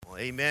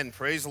Amen.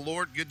 Praise the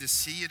Lord. Good to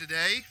see you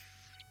today.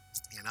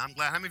 And I'm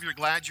glad. How many of you are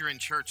glad you're in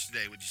church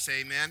today? Would you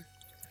say amen?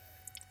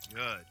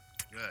 Good,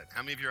 good.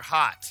 How many of you are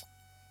hot?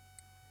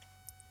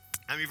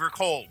 How many of you are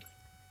cold?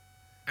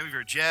 How many of you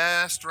are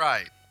just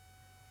right?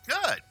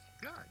 Good,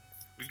 good.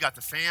 We've got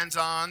the fans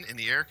on and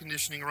the air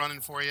conditioning running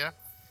for you.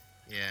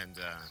 And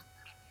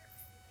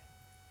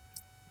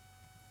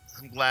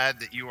I'm glad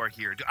that you are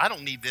here. I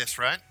don't need this,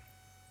 right?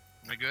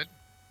 Am I good?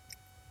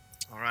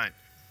 All right.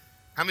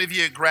 How many of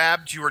you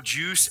grabbed your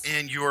juice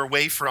and your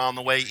wafer on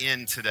the way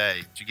in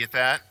today? Did you get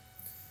that?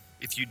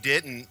 If you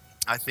didn't,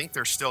 I think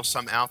there's still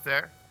some out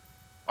there.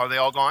 Are they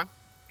all gone?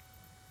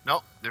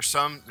 No, there's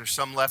some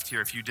left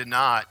here. If you did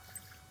not,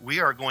 we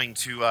are going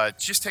to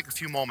just take a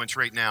few moments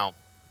right now.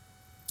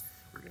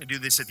 We're going to do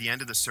this at the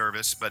end of the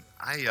service, but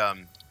I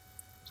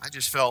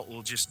just felt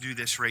we'll just do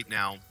this right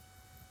now.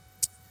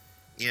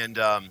 And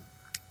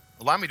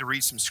allow me to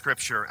read some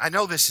scripture. I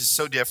know this is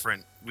so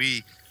different.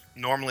 We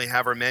normally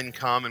have our men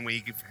come and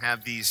we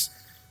have these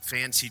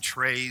fancy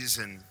trays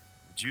and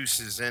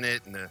juices in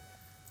it and the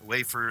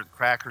wafer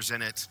crackers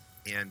in it.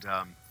 And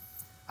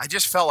I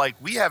just felt like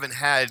we haven't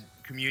had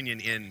communion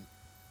in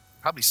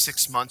probably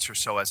 6 months or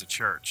so as a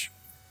church.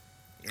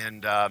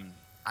 And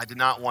I did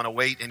not want to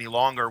wait any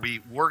longer. We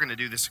were going to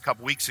do this a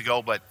couple weeks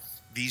ago, but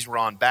these were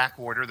on back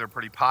order. They're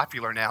pretty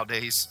popular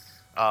nowadays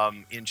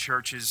in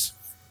churches.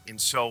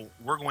 And so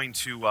we're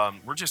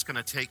just going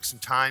to take some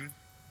time.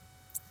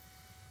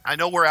 I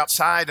know we're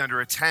outside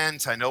under a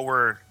tent. I know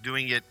we're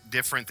doing it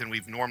different than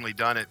we've normally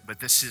done it,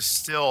 but this is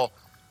still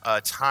a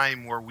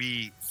time where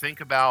we think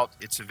about,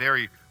 it's a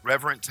very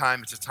reverent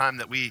time. It's a time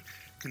that we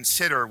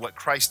consider what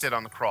Christ did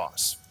on the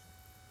cross.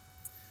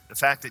 The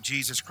fact that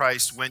Jesus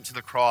Christ went to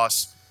the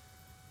cross,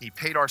 he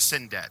paid our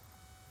sin debt.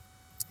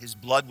 His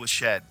blood was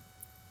shed.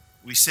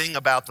 We sing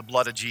about the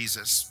blood of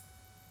Jesus,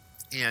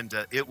 and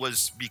it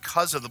was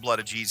because of the blood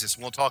of Jesus.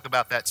 And we'll talk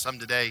about that some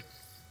today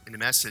in the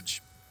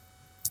message.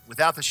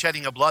 Without the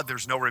shedding of blood,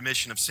 there's no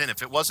remission of sin.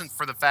 If it wasn't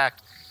for the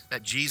fact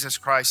that Jesus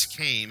Christ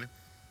came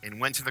and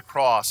went to the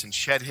cross and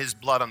shed his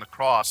blood on the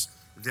cross,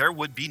 there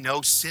would be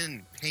no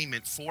sin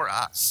payment for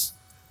us.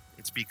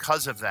 It's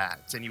because of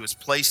that. And he was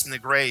placed in the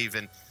grave,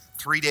 and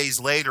 3 days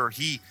later,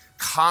 he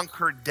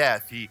conquered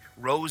death. He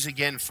rose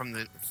again from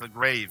the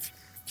grave.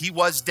 He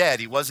was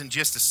dead. He wasn't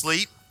just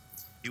asleep.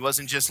 He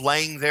wasn't just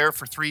laying there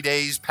for 3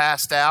 days,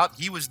 passed out.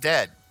 He was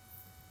dead.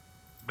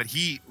 But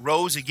he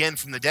rose again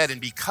from the dead,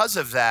 and because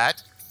of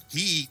that,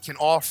 he can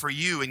offer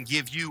you and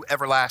give you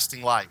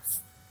everlasting life.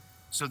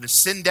 So the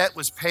sin debt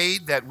was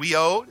paid that we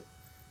owed,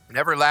 and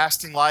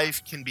everlasting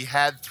life can be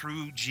had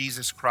through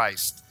Jesus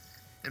Christ.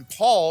 And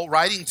Paul,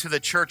 writing to the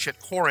church at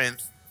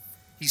Corinth,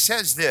 he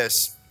says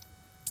this.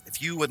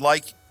 If you would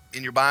like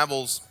in your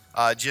Bibles,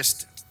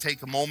 just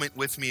take a moment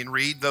with me and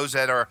read. Those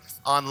that are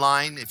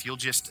online, if you'll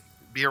just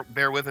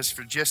bear with us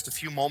for just a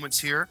few moments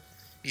here.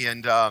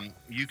 And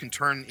you can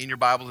turn in your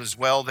Bibles as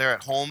well there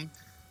at home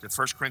to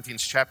 1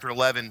 Corinthians chapter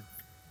 11.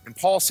 And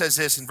Paul says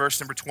this in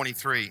verse number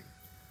 23.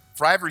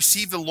 For I have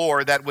received the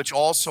Lord that which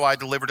also I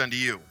delivered unto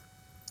you,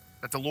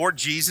 that the Lord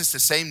Jesus, the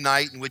same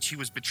night in which he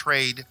was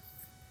betrayed,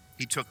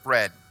 he took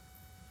bread.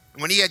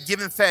 And when he had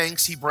given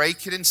thanks, he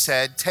brake it and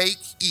said, Take,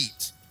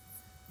 eat.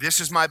 This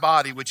is my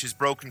body which is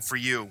broken for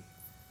you.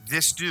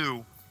 This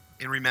do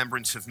in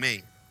remembrance of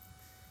me.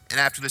 And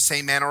after the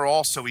same manner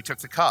also he took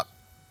the cup.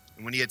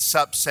 And when he had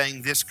supped,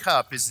 saying, This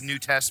cup is the New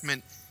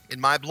Testament in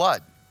my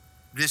blood.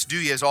 This do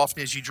ye as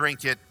often as ye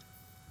drink it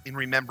in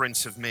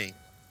remembrance of me.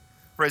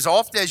 For as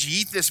often as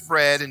ye eat this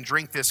bread and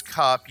drink this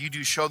cup, you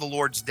do show the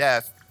Lord's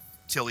death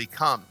till he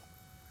come.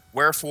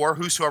 Wherefore,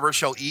 whosoever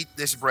shall eat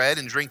this bread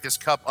and drink this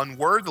cup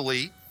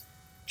unworthily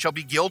shall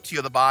be guilty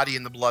of the body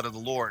and the blood of the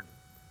Lord.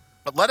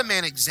 But let a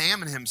man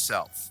examine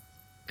himself,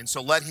 and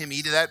so let him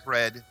eat of that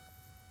bread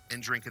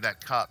and drink of that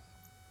cup.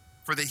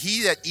 For that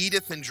he that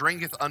eateth and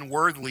drinketh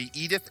unworthily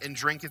eateth and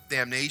drinketh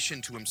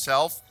damnation to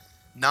himself,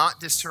 not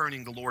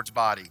discerning the Lord's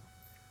body.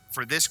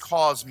 For this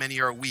cause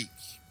many are weak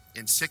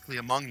and sickly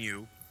among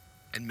you,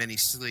 and many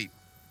sleep.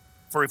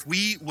 For if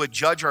we would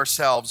judge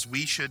ourselves,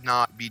 we should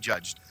not be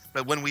judged.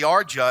 But when we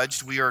are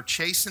judged, we are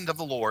chastened of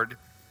the Lord,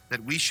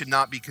 that we should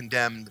not be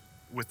condemned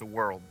with the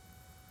world.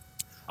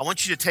 I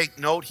want you to take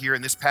note here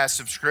in this passage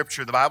of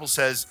Scripture. The Bible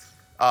says,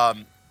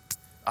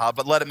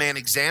 but let a man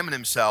examine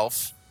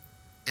himself,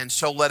 and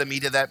so let him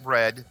eat of that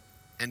bread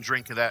and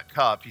drink of that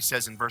cup. He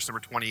says in verse number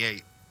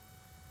 28.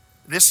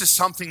 This is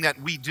something that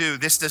we do.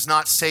 This does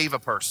not save a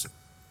person.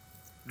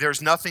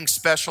 There's nothing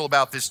special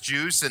about this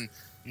juice and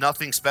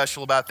nothing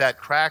special about that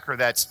cracker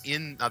that's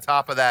in on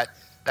top of that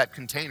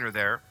container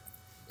there.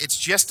 It's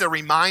just a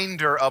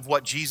reminder of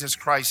what Jesus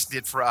Christ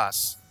did for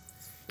us.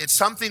 It's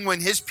something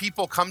when his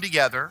people come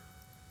together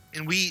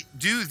and we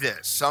do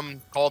this.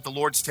 Some call it the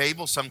Lord's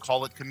table, some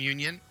call it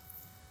communion.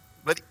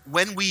 But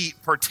when we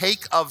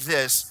partake of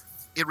this,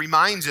 it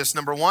reminds us,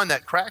 number one,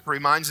 that cracker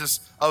reminds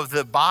us of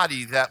the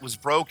body that was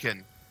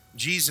broken.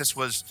 Jesus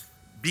was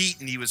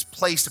beaten. He was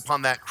placed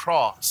upon that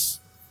cross.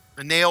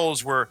 The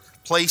nails were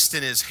placed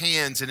in his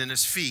hands and in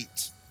his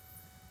feet.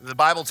 The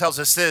Bible tells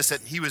us this,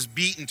 that he was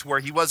beaten to where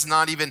he was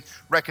not even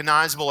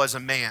recognizable as a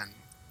man.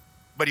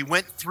 But he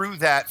went through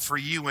that for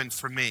you and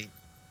for me.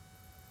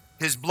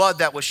 His blood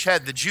that was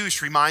shed, the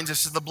juice reminds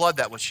us of the blood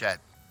that was shed.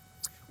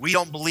 We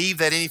don't believe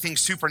that anything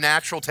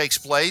supernatural takes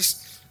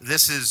place.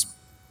 This is,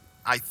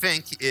 I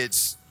think,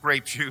 it's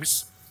grape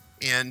juice.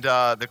 And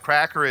the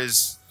cracker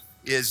is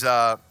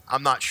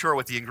I'm not sure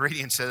what the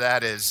ingredients of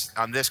that is,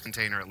 on this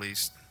container at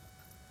least.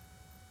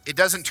 It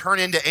doesn't turn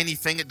into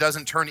anything. It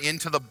doesn't turn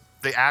into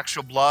the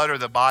actual blood or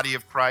the body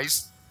of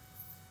Christ.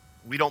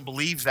 We don't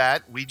believe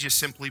that. We just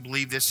simply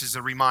believe this is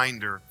a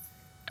reminder.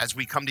 As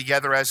we come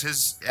together as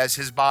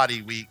his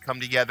body, we come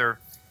together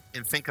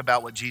and think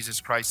about what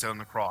Jesus Christ did on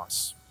the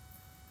cross.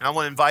 And I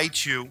want to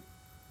invite you,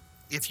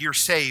 if you're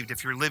saved,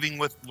 if you're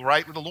living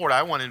right with the Lord,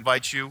 I want to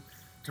invite you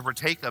to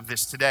partake of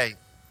this today.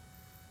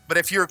 But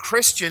if you're a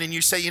Christian and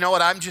you say, you know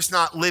what, I'm just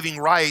not living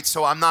right,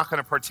 so I'm not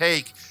going to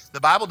partake,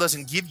 the Bible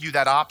doesn't give you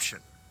that option.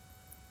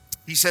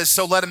 He says,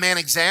 so let a man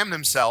examine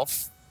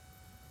himself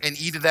and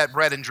eat of that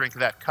bread and drink of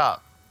that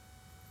cup.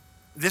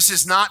 This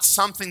is not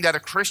something that a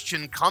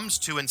Christian comes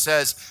to and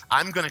says,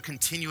 I'm going to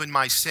continue in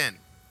my sin.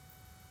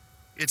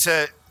 It's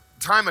a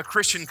time a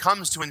Christian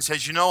comes to and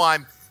says, you know,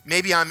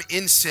 maybe I'm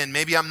in sin.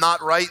 Maybe I'm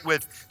not right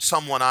with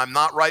someone. I'm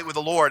not right with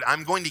the Lord.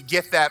 I'm going to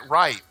get that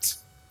right.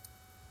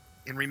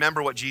 And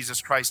remember what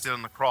Jesus Christ did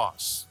on the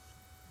cross.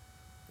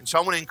 And so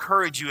I want to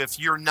encourage you, if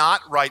you're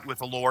not right with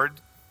the Lord,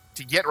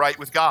 to get right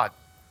with God.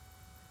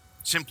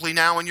 Simply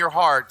now in your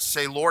heart,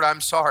 say, Lord,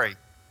 I'm sorry.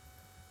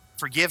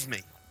 Forgive me.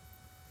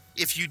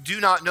 If you do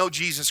not know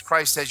Jesus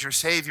Christ as your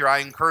Savior, I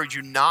encourage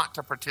you not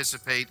to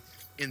participate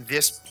in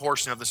this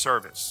portion of the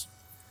service.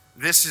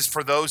 This is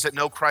for those that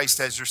know Christ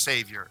as your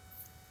Savior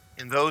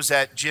and those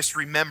that just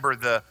remember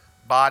the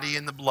body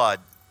and the blood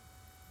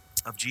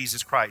of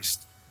Jesus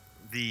Christ,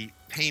 the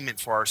payment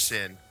for our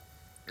sin.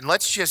 And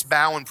let's just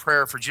bow in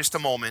prayer for just a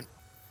moment.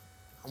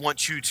 I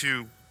want you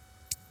to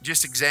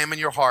just examine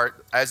your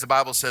heart. As the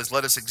Bible says,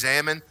 let us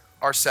examine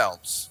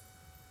ourselves.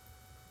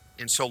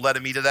 And so let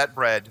him eat of that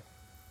bread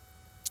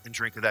and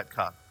drink of that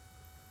cup.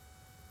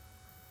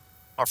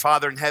 Our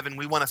Father in heaven,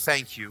 we want to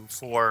thank you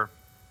for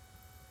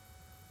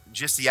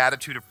just the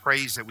attitude of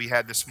praise that we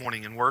had this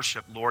morning in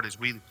worship, Lord, as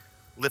we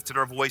lifted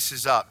our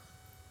voices up.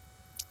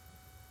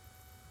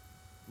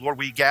 Lord,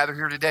 we gather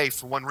here today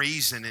for one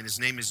reason, and his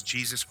name is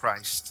Jesus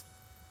Christ.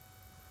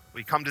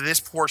 We come to this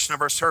portion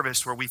of our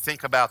service where we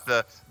think about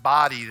the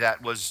body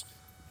that was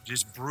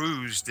just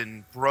bruised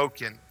and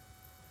broken,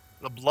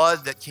 the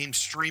blood that came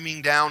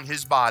streaming down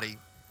his body.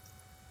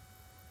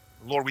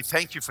 Lord, we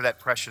thank you for that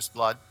precious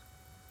blood.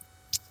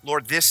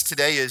 Lord, this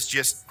today is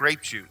just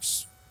grape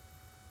juice.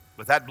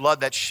 With that blood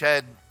that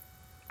shed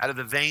out of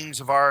the veins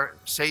of our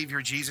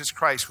Savior Jesus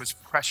Christ was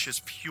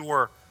precious,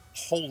 pure,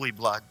 holy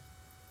blood.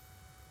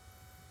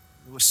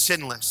 It was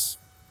sinless.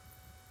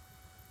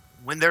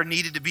 When there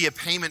needed to be a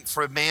payment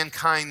for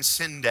mankind's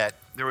sin debt,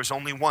 there was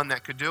only one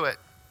that could do it.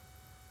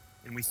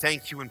 And we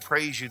thank you and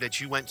praise you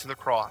that you went to the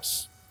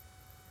cross.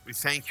 We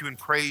thank you and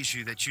praise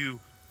you that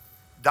you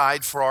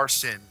died for our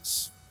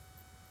sins.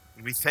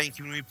 And we thank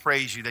you and we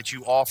praise you that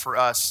you offer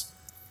us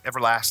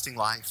everlasting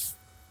life.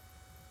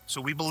 So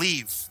we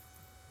believe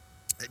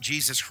that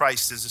Jesus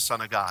Christ is the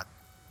Son of God.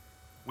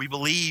 We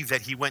believe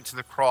that he went to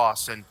the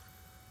cross and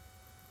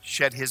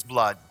shed his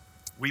blood.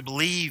 We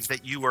believe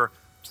that you were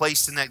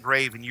placed in that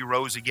grave and you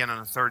rose again on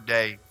the third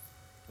day.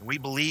 And we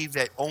believe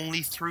that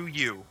only through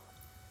you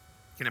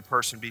can a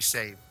person be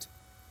saved.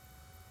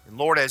 And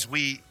Lord, as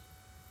we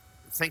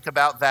think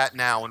about that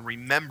now and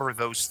remember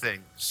those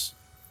things,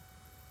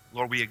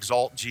 Lord, we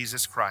exalt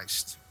Jesus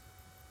Christ.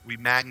 We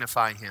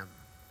magnify him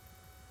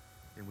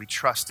and we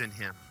trust in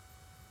him.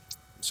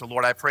 And so,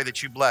 Lord, I pray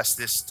that you bless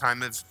this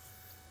time of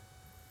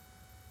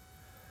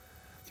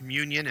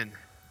communion and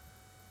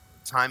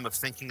time of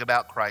thinking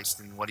about Christ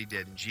and what he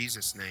did. In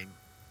Jesus' name,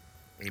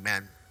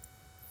 amen.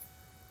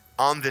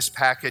 On this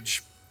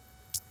package,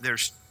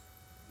 there's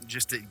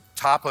just the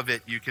top of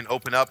it you can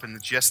open up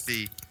and just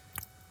the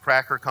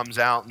cracker comes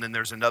out, and then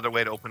there's another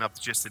way to open up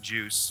just the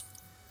juice.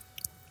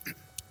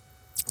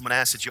 I'm going to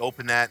ask that you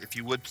open that, if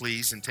you would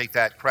please, and take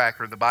that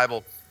cracker. The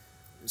Bible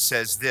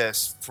says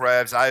this, for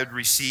as I had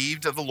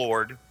received of the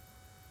Lord,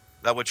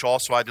 that which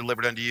also I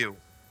delivered unto you,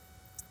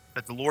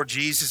 that the Lord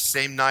Jesus, the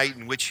same night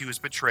in which he was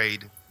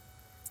betrayed,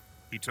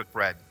 he took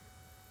bread.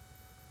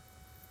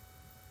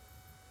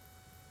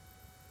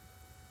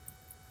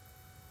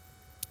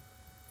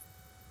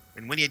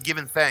 And when he had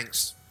given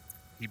thanks,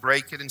 he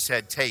brake it and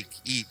said, take,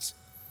 eat.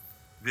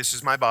 This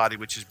is my body,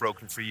 which is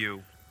broken for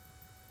you.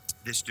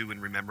 This do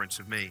in remembrance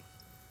of me.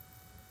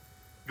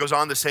 It goes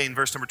on to say in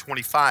verse number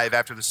 25,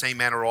 after the same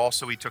manner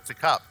also he took the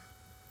cup.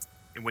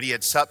 And when he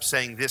had supped,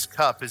 saying, this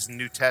cup is the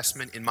New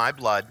Testament in my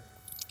blood.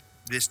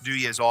 This do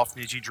ye as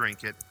often as ye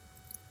drink it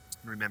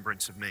in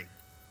remembrance of me.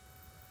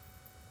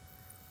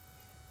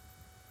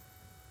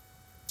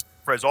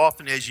 For as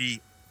often as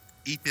ye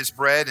eat this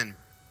bread and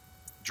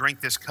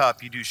drink this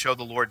cup, you do show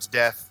the Lord's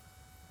death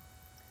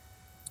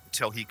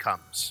until he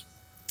comes.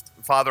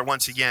 Father,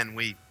 once again,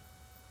 we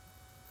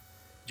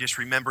just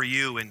remember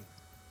you and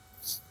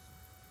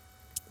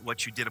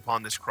what you did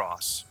upon this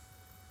cross.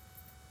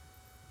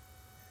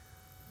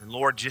 And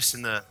Lord, just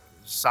in the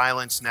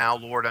silence now,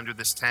 Lord, under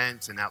this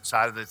tent and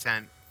outside of the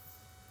tent,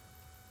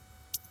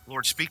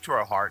 Lord, speak to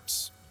our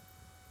hearts.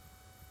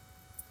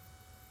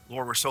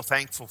 Lord, we're so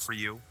thankful for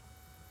you.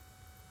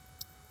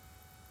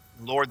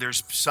 Lord,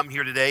 there's some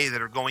here today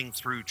that are going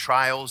through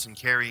trials and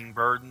carrying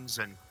burdens.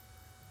 And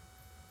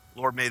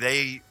Lord, may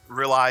they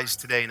realize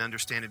today and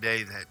understand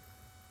today that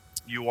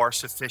you are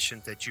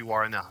sufficient, that you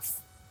are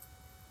enough.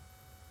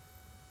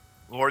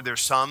 Lord,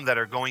 there's some that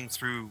are going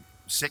through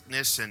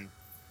sickness and,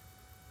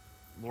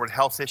 Lord,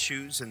 health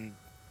issues. And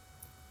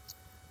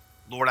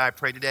Lord, I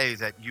pray today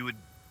that you would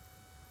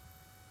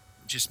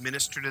just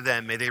minister to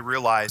them. May they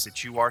realize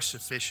that you are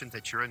sufficient,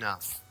 that you're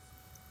enough.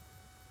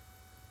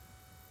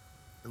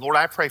 And Lord,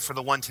 I pray for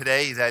the one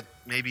today that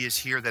maybe is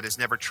here that has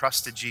never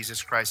trusted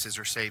Jesus Christ as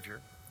their Savior.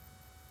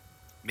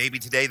 Maybe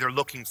today they're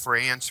looking for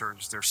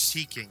answers. They're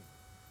seeking.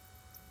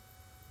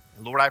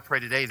 And Lord, I pray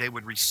today they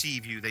would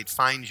receive you. They'd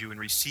find you and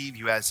receive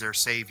you as their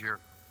Savior.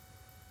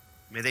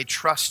 May they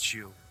trust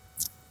you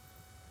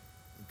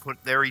and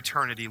put their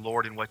eternity,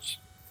 Lord,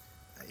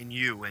 in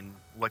you and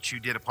what you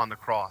did upon the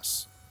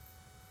cross.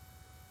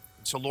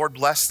 And so, Lord,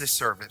 bless this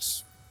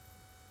service.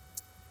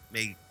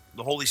 May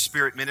the Holy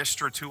Spirit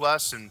minister to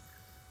us, and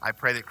I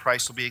pray that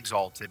Christ will be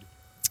exalted.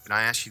 And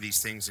I ask you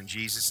these things in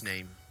Jesus'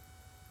 name.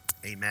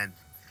 Amen.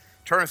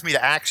 Turn with me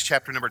to Acts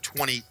chapter number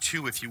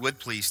 22, if you would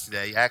please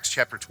today. Acts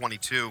chapter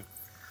 22.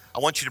 I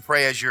want you to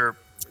pray as you're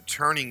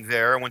turning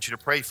there. I want you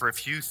to pray for a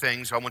few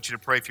things. I want you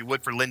to pray, if you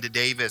would, for Linda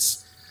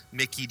Davis,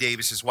 Mickey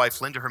Davis's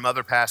wife. Linda, her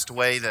mother passed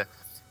away. The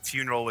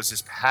funeral was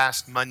this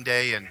past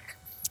Monday. And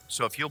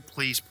so if you'll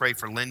please pray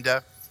for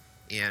Linda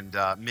and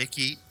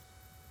Mickey.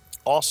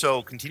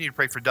 Also, continue to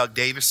pray for Doug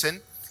Davison.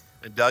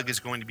 Doug is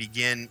going to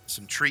begin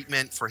some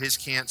treatment for his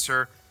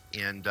cancer,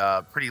 and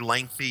pretty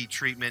lengthy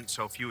treatment.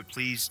 So if you would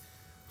please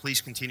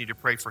continue to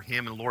pray for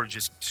him, and Lord,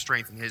 just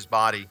strengthen his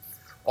body.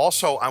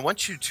 Also, I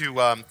want you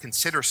to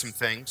consider some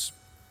things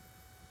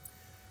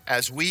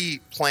as we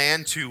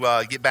plan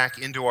to get back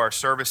into our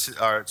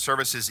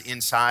services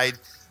inside.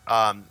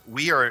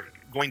 We are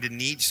going to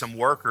need some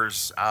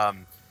workers.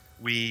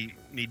 We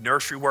need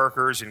nursery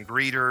workers and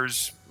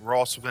greeters. We're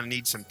also going to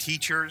need some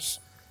teachers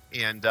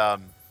and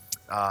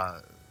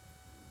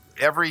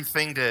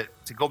everything to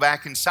go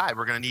back inside.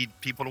 We're going to need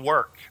people to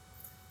work.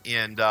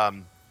 And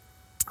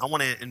I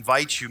want to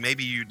invite you,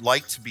 maybe you'd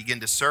like to begin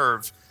to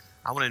serve.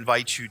 I want to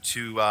invite you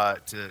to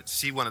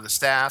see one of the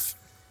staff,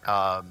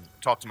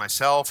 talk to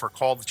myself, or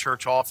call the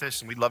church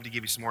office, and we'd love to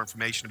give you some more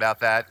information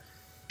about that.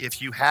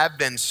 If you have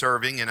been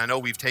serving, and I know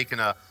we've taken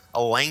a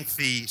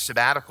lengthy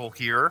sabbatical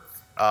here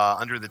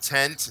under the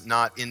tent,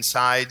 not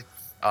inside,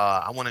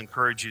 I want to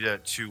encourage you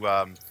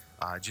to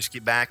just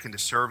get back into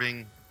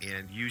serving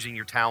and using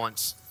your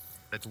talents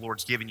that the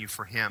Lord's given you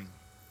for Him.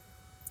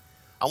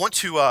 I want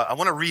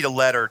to read a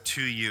letter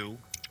to you,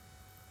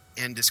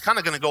 and it's kind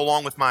of going to go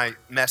along with my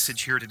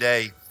message here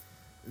today.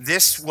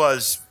 This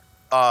is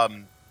a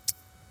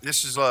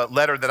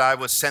letter that I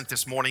was sent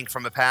this morning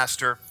from a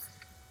pastor,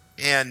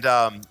 and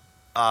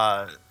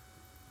the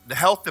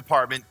health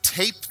department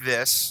taped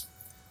this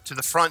to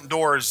the front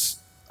doors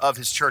of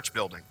his church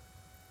building.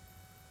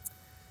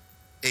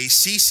 A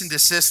cease and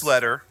desist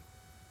letter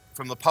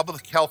from the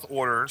public health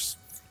orders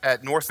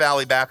at North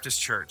Valley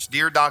Baptist Church.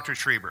 Dear Dr.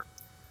 Schreiber,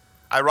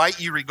 I write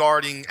you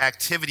regarding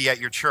activity at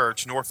your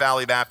church, North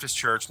Valley Baptist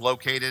Church,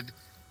 located,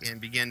 and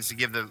begins to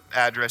give the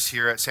address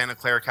here at Santa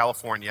Clara,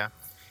 California.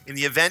 In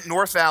the event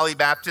North Valley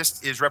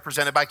Baptist is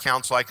represented by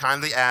counsel, I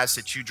kindly ask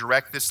that you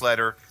direct this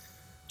letter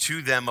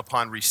to them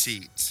upon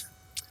receipt.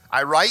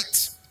 I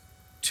write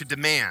to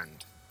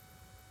demand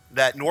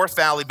that North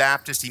Valley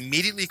Baptist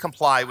immediately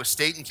comply with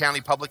state and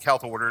county public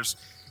health orders,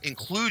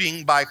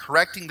 including by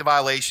correcting the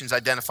violations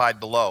identified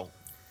below.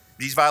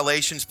 These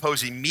violations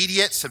pose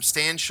immediate,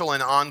 substantial,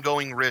 and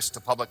ongoing risk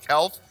to public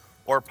health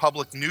or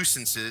public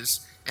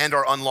nuisances and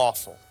are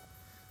unlawful.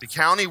 The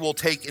county will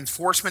take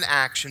enforcement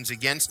actions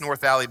against North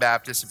Valley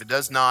Baptist if it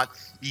does not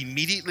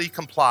immediately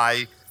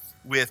comply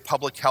with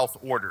public health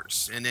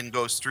orders, and then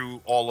goes through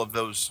all of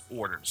those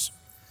orders.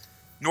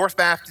 North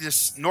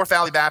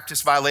Valley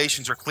Baptist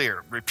violations are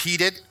clear,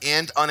 repeated,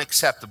 and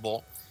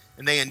unacceptable,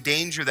 and they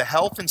endanger the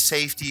health and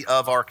safety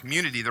of our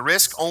community. The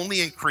risk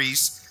only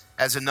increase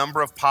as a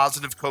number of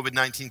positive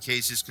COVID-19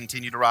 cases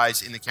continue to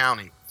rise in the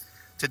county.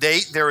 To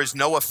date, there is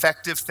no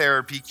effective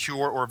therapy,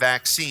 cure, or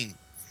vaccine.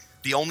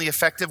 The only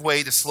effective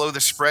way to slow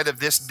the spread of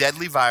this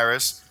deadly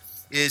virus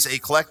is a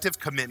collective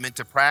commitment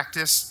to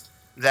practice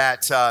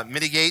that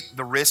mitigate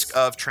the risk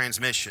of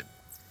transmission.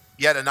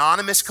 Yet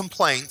anonymous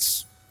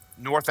complaints,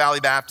 North Valley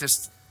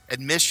Baptist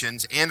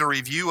admissions, and a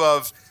review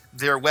of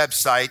their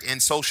website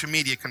and social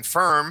media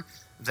confirm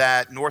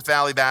that North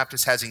Valley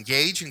Baptist has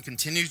engaged and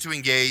continues to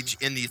engage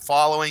in the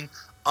following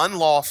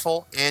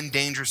unlawful and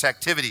dangerous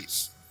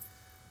activities.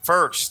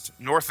 First,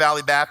 North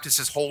Valley Baptist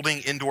is holding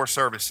indoor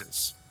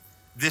services.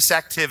 This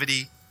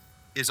activity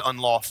is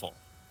unlawful.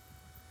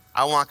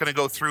 I'm not going to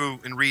go through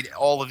and read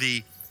all of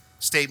the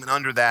statement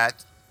under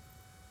that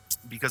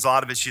because a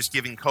lot of it's just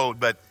giving code,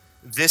 but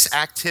this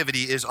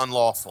activity is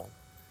unlawful.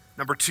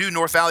 Number 2,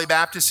 North Valley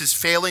Baptist is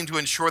failing to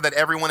ensure that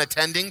everyone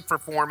attending,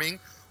 performing,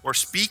 or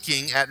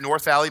speaking at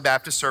North Valley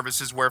Baptist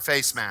services wear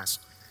face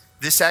masks.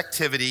 This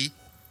activity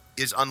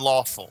is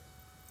unlawful.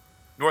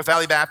 North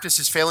Valley Baptist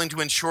is failing to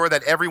ensure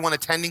that everyone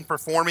attending,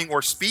 performing,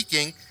 or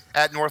speaking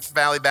at North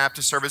Valley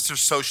Baptist services are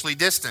socially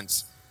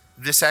distanced.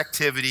 This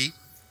activity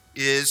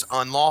is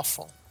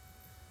unlawful.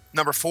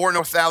 Number 4,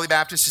 North Valley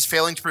Baptist is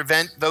failing to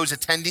prevent those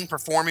attending,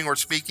 performing, or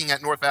speaking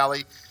at North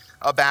Valley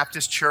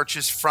Baptist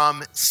churches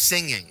from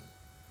singing.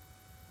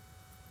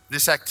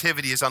 This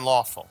activity is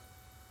unlawful.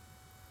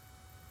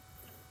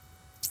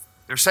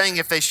 They're saying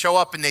if they show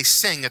up and they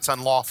sing, it's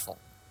unlawful.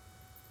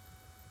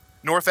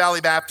 North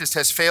Valley Baptist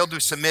has failed to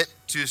submit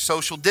to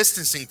social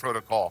distancing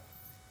protocol.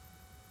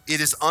 It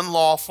is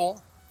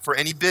unlawful for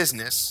any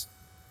business,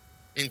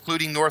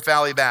 including North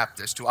Valley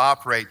Baptist, to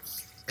operate.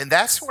 And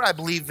that's where I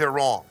believe they're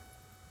wrong.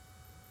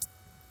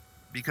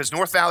 Because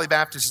North Valley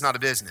Baptist is not a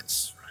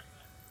business.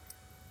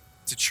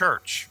 It's a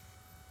church.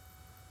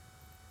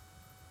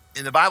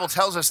 And the Bible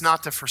tells us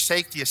not to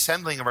forsake the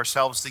assembling of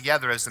ourselves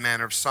together as the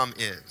manner of some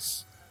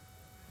is.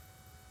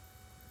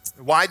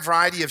 A wide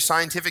variety of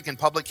scientific and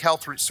public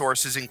health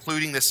sources,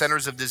 including the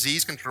Centers of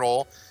Disease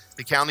Control,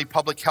 the County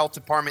Public Health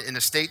Department, and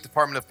the State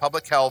Department of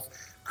Public Health,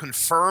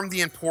 confirm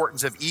the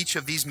importance of each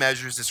of these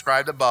measures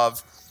described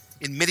above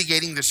in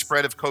mitigating the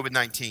spread of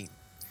COVID-19.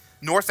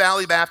 North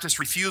Valley Baptist's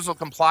refusal to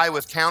comply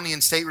with county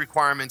and state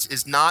requirements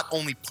is not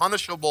only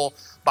punishable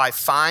by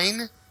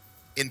fine,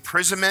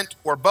 imprisonment,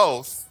 or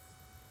both,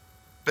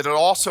 but it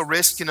also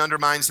risks and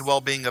undermines the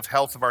well-being of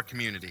health of our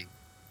community.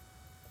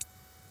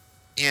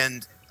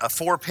 And a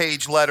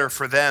 4-page letter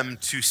for them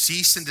to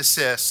cease and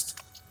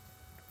desist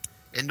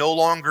and no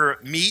longer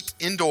meet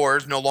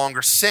indoors, no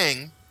longer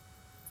sing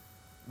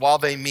while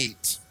they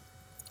meet.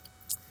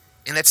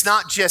 And it's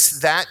not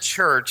just that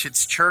church,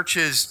 it's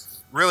churches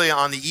really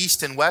on the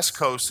East and West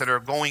Coast that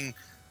are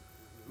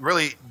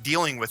really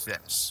dealing with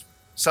this.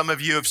 Some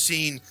of you have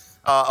seen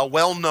a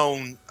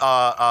well-known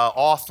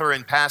author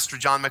and pastor,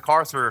 John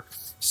MacArthur,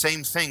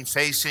 same thing,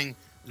 facing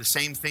the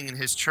same thing in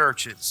his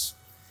churches.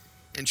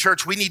 In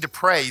church, we need to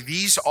pray.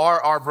 These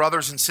are our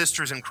brothers and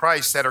sisters in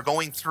Christ that are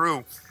going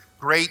through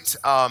great,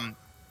 I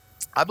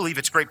believe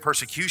it's great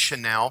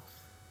persecution now,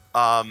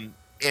 and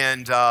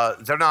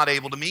they're not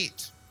able to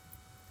meet.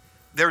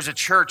 There's a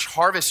church,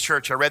 Harvest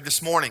Church, I read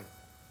this morning.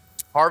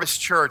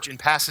 Harvest Church in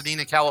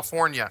Pasadena,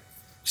 California.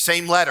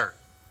 Same letter,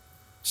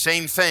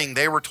 same thing.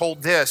 They were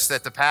told this,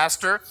 that the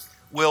pastor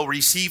will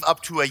receive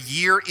up to a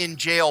year in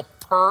jail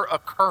per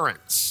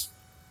occurrence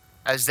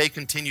as they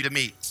continue to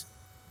meet.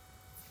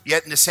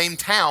 Yet in the same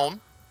town,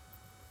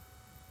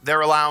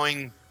 they're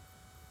allowing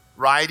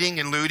rioting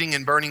and looting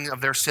and burning of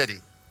their city.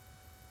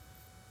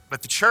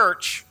 But the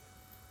church,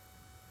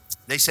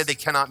 they said they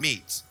cannot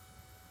meet,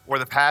 or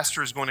the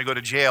pastor is going to go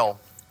to jail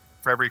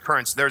for every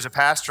occurrence. There's a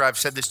pastor, I've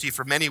said this to you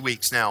for many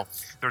weeks now,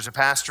 there's a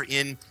pastor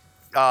in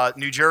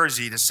New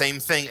Jersey, the same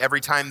thing. Every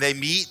time they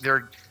meet,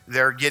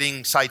 they're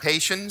getting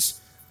citations.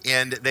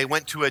 And they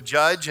went to a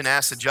judge and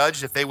asked the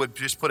judge if they would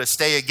just put a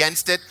stay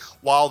against it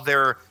while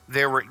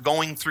they were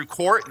going through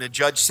court. And the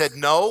judge said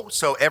no.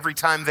 So every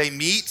time they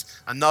meet,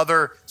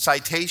 another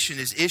citation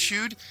is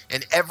issued.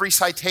 And every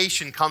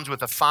citation comes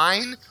with a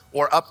fine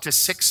or up to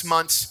 6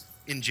 months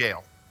in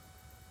jail.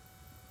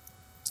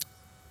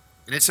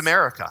 And it's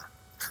America.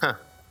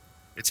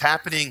 It's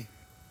happening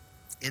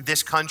in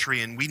this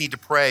country, and we need to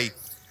pray.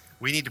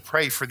 We need to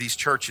pray for these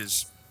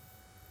churches.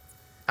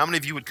 How many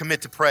of you would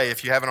commit to pray,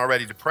 if you haven't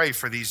already, to pray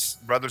for these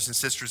brothers and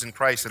sisters in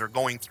Christ that are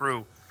going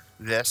through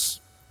this?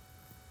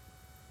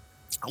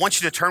 I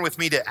want you to turn with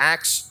me to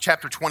Acts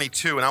chapter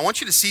 22, and I want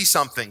you to see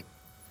something.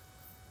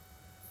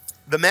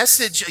 The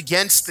message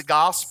against the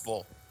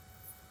gospel,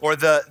 or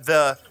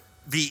the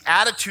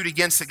attitude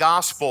against the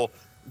gospel,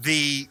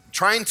 the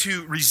trying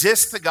to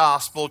resist the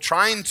gospel,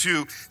 trying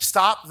to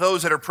stop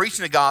those that are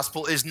preaching the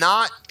gospel, is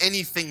not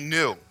anything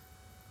new.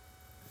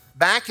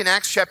 Back in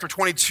Acts chapter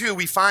 22,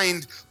 we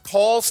find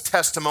Paul's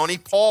testimony.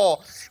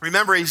 Paul,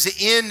 remember, is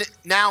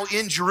now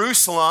in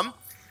Jerusalem,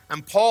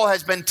 and Paul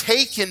has been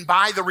taken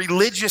by the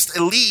religious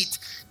elite,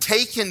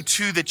 taken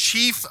to the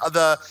chief of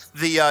the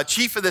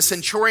chief of the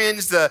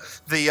centurions,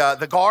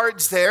 the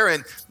guards there,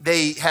 and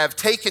they have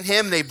taken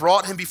him. They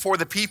brought him before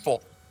the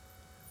people.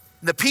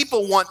 The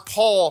people want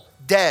Paul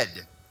dead,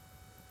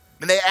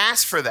 and they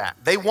ask for that.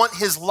 They want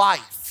his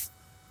life.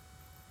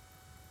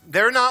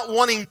 They're not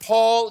wanting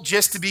Paul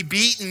just to be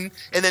beaten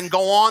and then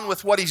go on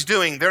with what he's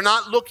doing. They're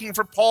not looking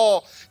for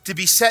Paul to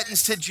be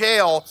sentenced to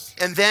jail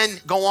and then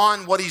go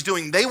on what he's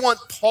doing. They want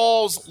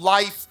Paul's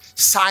life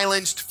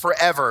silenced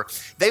forever.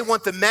 They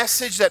want the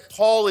message that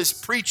Paul is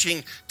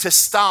preaching to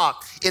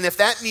stop. And if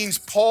that means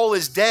Paul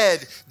is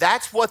dead,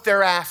 that's what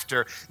they're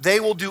after. They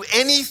will do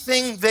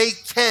anything they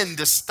can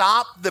to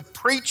stop the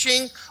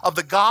preaching of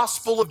the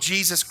gospel of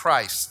Jesus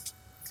Christ.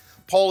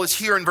 Paul is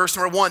here in verse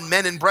number 1,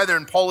 men and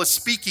brethren. Paul is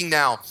speaking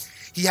now.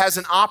 He has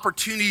an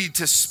opportunity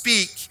to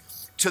speak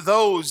to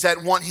those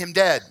that want him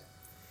dead.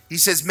 He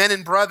says, men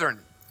and brethren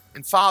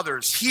and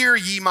fathers, hear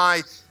ye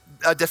my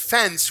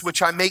defense,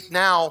 which I make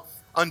now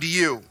unto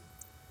you.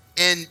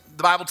 And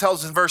the Bible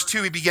tells us in verse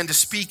 2, he began to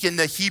speak in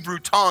the Hebrew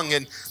tongue.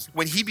 And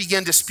when he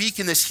began to speak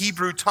in this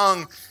Hebrew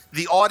tongue,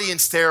 the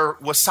audience there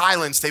was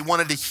silenced. They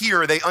wanted to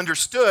hear. They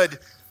understood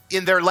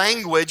in their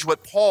language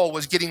what Paul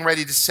was getting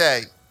ready to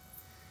say.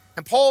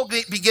 And Paul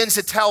begins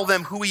to tell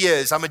them who he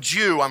is. I'm a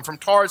Jew. I'm from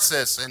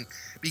Tarsus. And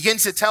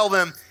begins to tell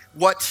them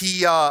what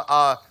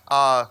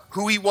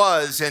who he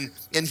was.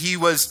 And he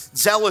was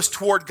zealous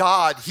toward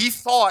God. He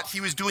thought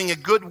he was doing a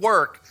good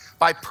work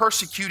by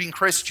persecuting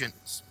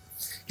Christians.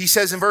 He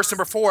says in verse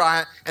number 4,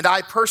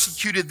 I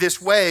persecuted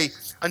this way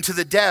unto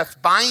the death,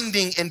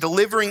 binding and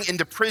delivering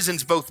into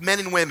prisons both men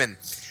and women.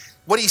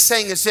 What he's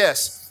saying is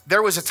this: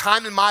 there was a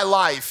time in my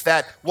life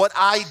that what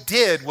I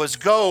did was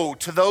go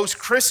to those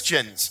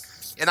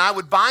Christians and I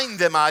would bind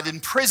them, I'd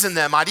imprison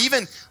them, I'd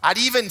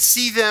even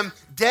see them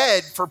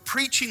dead for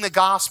preaching the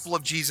gospel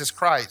of Jesus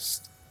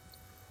Christ.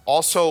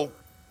 Also,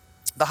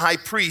 the high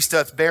priest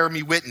doth bear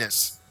me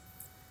witness,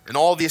 and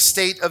all the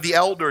estate of the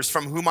elders,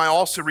 from whom I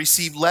also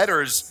received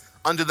letters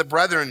unto the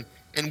brethren,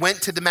 and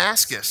went to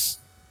Damascus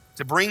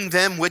to bring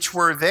them which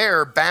were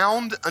there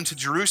bound unto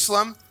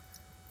Jerusalem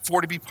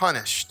for to be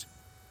punished.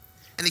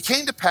 And it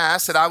came to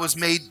pass that I was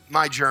made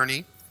my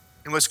journey,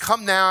 and was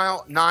come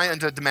now nigh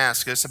unto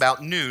Damascus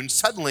about noon.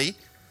 Suddenly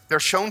there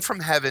shone from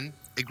heaven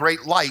a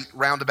great light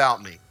round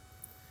about me.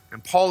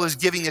 And Paul is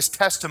giving his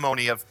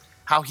testimony of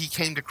how he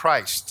came to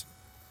Christ.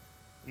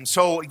 And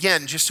so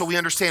again, just so we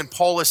understand,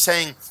 Paul is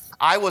saying,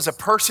 I was a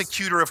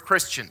persecutor of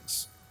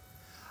Christians.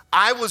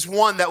 I was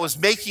one that was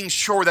making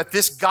sure that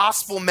this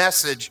gospel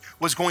message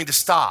was going to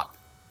stop.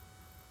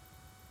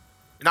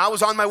 And I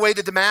was on my way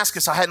to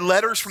Damascus. I had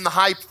letters from the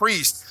high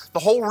priest. The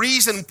whole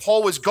reason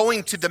Paul was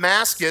going to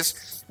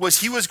Damascus was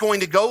he was going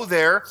to go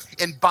there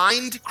and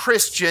bind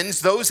Christians,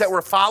 those that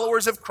were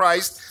followers of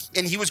Christ,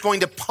 and he was going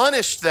to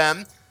punish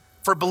them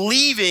for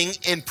believing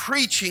and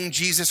preaching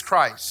Jesus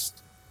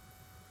Christ.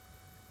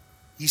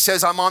 He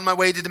says, I'm on my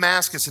way to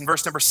Damascus in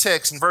verse number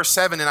 6. In verse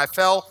 7, and I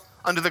fell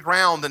under the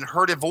ground and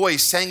heard a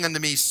voice saying unto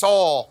me,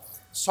 Saul,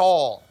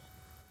 Saul,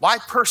 why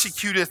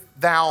persecutest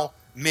thou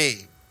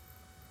me?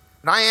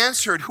 And I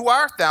answered, Who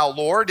art thou,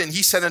 Lord? And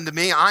he said unto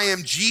me, I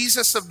am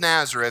Jesus of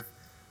Nazareth,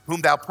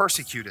 whom thou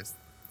persecutest.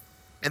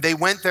 And they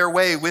went their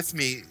way with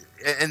me,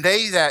 and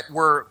they that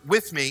were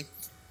with me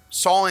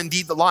saw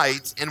indeed the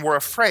light, and were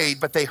afraid,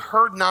 but they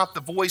heard not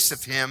the voice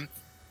of him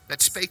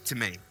that spake to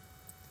me.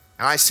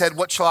 And I said,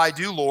 What shall I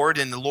do, Lord?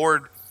 And the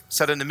Lord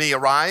said unto me,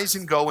 Arise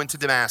and go into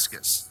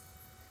Damascus,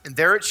 and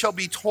there it shall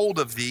be told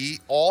of thee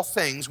all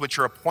things which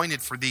are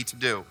appointed for thee to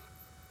do.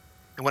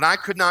 And when I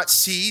could not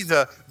see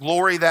the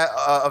glory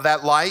of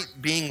that light,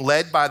 being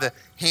led by the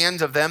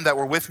hand of them that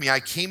were with me, I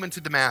came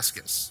into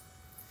Damascus.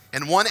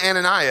 And one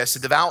Ananias, a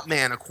devout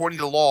man, according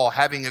to the law,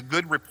 having a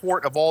good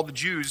report of all the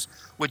Jews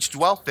which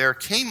dwelt there,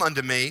 came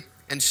unto me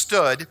and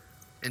stood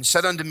and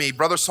said unto me,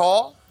 Brother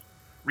Saul,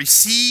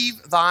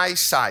 receive thy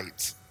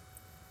sight.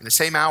 In the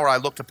same hour I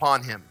looked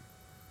upon him.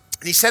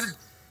 And he said,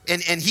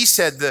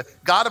 the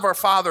God of our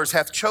fathers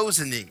hath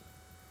chosen thee,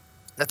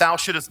 that thou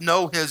shouldest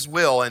know his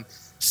will, and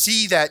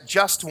see that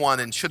just one,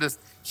 and shouldest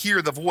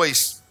hear the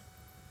voice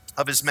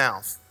of his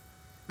mouth.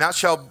 Thou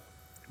shalt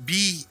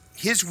be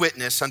his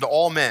witness unto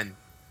all men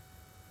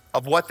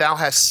of what thou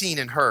hast seen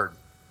and heard.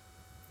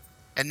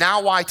 And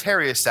now why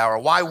tarriest thou, or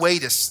why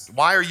waitest?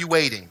 Why are you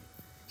waiting?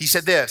 He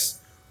said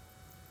this,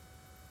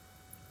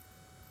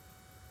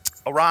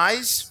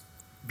 Arise,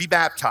 be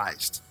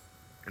baptized,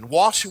 and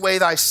wash away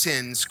thy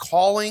sins,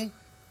 calling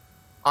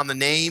on the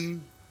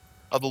name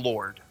of the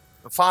Lord.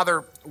 But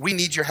Father, we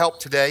need your help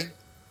today.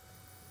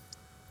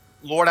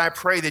 Lord, I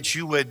pray that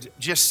you would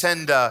just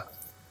send a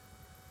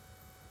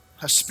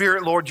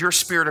spirit, Lord, your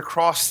spirit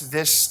across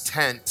this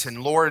tent.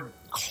 And Lord,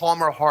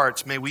 calm our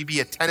hearts. May we be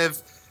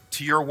attentive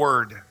to your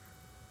word.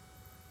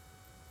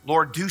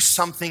 Lord, do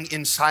something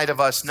inside of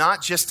us,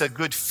 not just a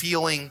good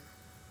feeling,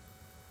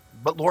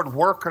 but Lord,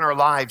 work in our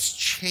lives,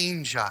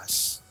 change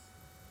us.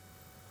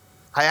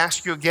 I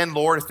ask you again,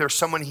 Lord, if there's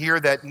someone here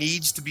that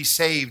needs to be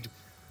saved,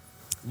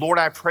 Lord,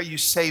 I pray you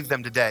save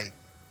them today.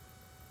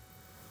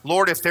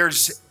 Lord, if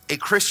there's a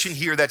Christian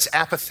here that's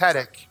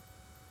apathetic,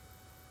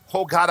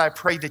 oh God, I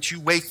pray that you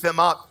wake them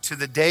up to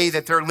the day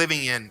that they're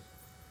living in.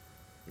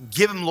 And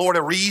give them, Lord,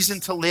 a reason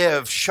to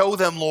live. Show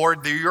them,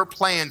 Lord, your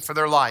plan for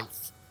their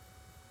life.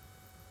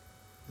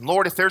 And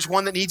Lord, if there's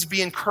one that needs to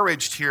be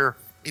encouraged here,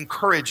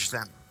 encourage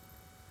them.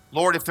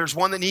 Lord, if there's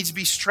one that needs to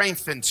be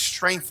strengthened,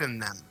 strengthen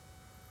them.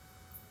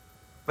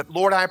 But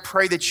Lord, I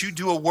pray that you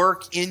do a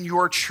work in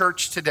your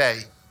church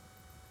today.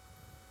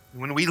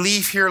 When we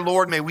leave here,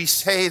 Lord, may we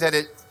say that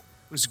it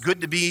was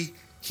good to be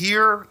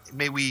here.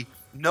 May we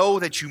know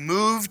that you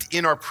moved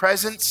in our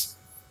presence.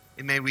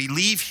 And may we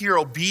leave here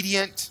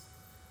obedient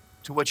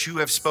to what you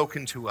have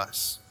spoken to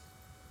us.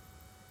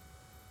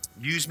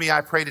 Use me,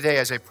 I pray today,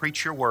 as I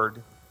preach your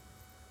word.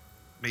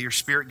 May your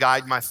spirit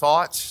guide my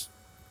thoughts,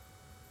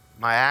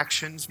 my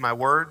actions, my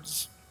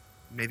words.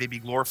 May they be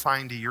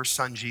glorifying to your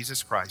Son,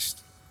 Jesus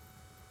Christ.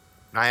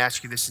 And I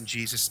ask you this in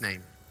Jesus'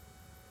 name.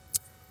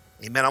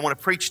 Amen. I want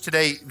to preach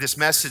today this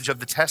message of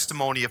the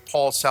testimony of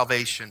Paul's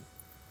salvation.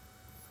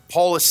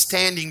 Paul is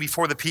standing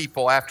before the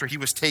people after he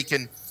was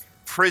taken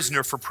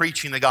prisoner for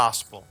preaching the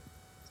gospel.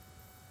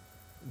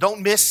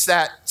 Don't miss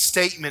that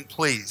statement,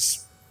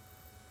 please.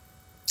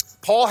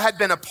 Paul had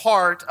been a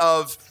part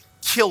of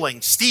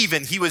killing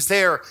Stephen. He was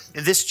there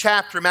in this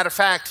chapter. Matter of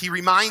fact, he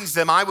reminds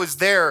them, I was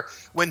there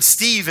when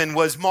Stephen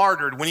was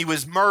martyred, when he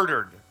was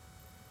murdered.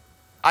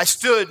 I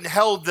stood and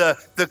held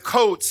the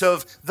coats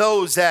of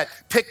those that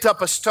picked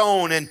up a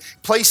stone and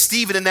placed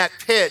Stephen in that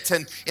pit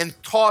and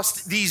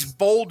tossed these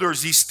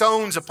boulders, these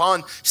stones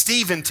upon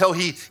Stephen till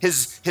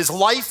his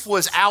life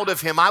was out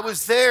of him. I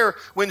was there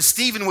when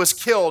Stephen was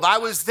killed. I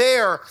was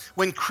there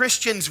when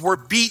Christians were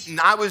beaten.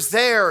 I was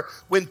there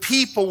when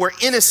people were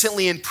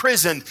innocently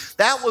imprisoned.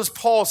 That was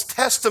Paul's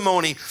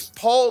testimony.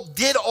 Paul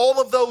did all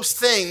of those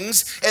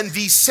things, and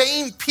these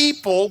same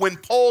people, when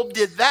Paul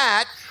did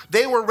that,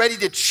 they were ready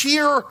to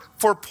cheer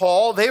for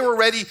Paul. They were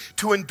ready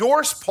to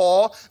endorse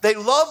Paul. They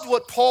loved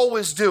what Paul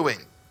was doing.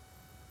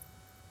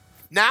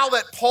 Now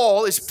that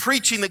Paul is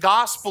preaching the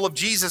gospel of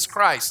Jesus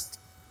Christ,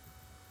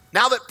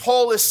 now that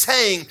Paul is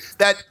saying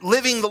that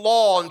living the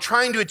law and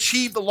trying to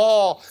achieve the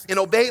law and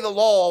obey the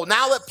law,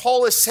 now that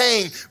Paul is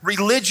saying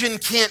religion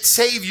can't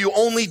save you,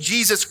 only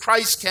Jesus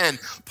Christ can.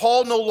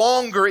 Paul no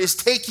longer is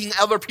taking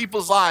other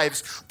people's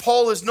lives.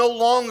 Paul is no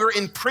longer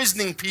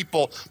imprisoning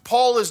people.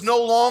 Paul is no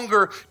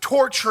longer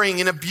torturing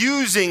and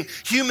abusing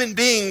human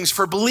beings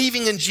for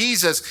believing in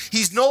Jesus.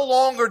 He's no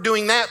longer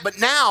doing that, but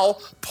now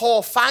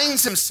Paul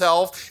finds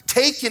himself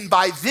taken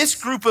by this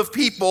group of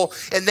people,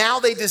 and now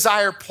they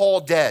desire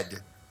Paul dead.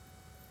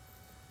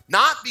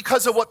 Not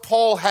because of what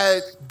Paul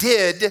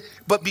did,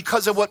 but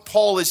because of what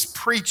Paul is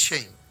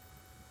preaching.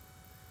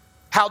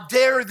 How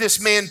dare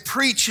this man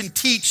preach and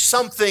teach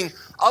something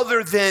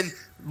other than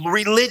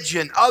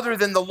religion, other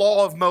than the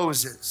law of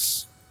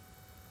Moses?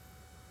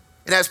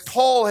 And as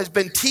Paul has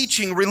been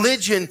teaching,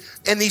 religion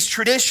and these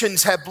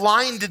traditions have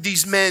blinded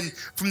these men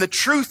from the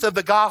truth of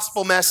the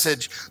gospel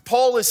message.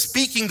 Paul is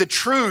speaking the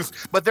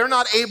truth, but they're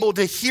not able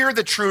to hear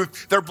the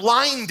truth. They're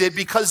blinded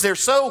because they're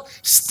so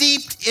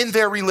steeped in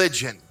their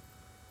religion.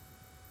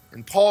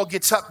 And Paul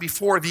gets up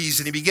before these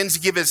and he begins to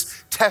give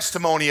his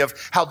testimony of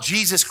how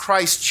Jesus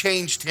Christ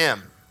changed him.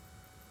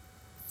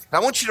 And I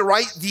want you to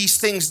write these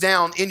things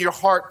down in your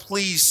heart,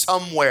 please,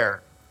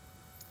 somewhere.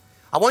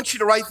 I want you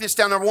to write this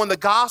down. Number one, the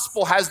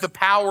gospel has the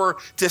power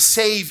to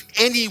save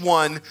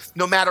anyone,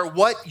 no matter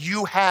what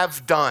you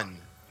have done.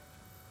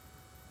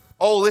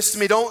 Oh, listen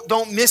to me,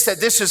 don't miss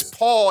that. This is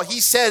Paul. He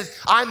said,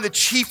 I'm the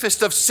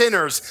chiefest of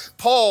sinners.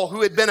 Paul,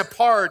 who had been a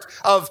part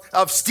of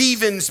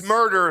Stephen's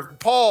murder.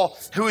 Paul,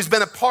 who has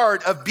been a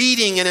part of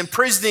beating and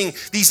imprisoning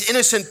these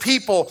innocent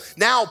people.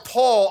 Now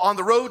Paul, on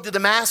the road to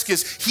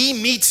Damascus, he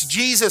meets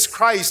Jesus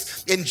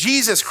Christ, and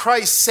Jesus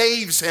Christ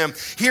saves him.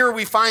 Here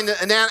we find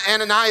that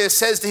Ananias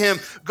says to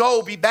him,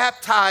 go be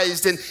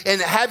baptized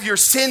and have your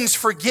sins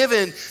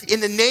forgiven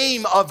in the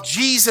name of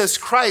Jesus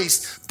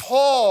Christ.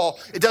 Paul,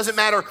 it doesn't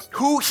matter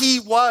who he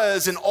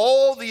was and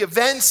all the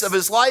events of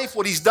his life,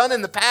 what he's done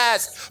in the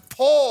past,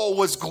 Paul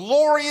was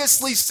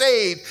gloriously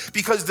saved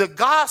because the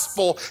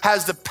gospel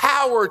has the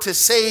power to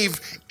save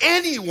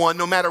anyone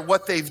no matter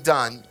what they've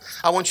done.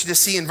 I want you to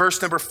see in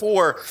verse number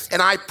 4, and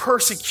I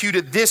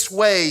persecuted this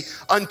way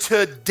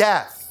unto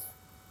death,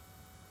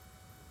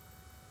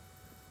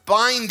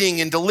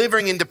 binding and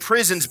delivering into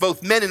prisons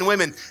both men and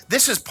women.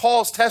 This is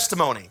Paul's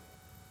testimony.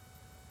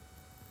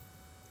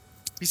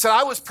 He said,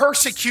 I was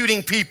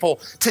persecuting people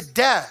to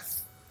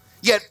death,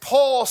 yet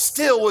Paul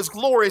still was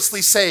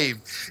gloriously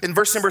saved. In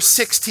verse number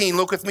 16,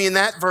 look with me in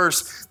that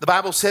verse. The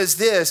Bible says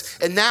this,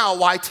 and now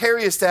why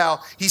tarriest thou?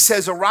 He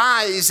says,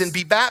 arise and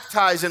be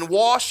baptized and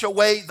wash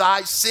away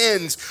thy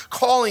sins,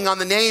 calling on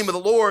the name of the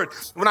Lord.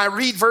 When I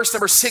read verse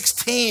number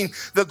 16,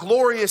 the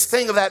glorious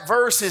thing of that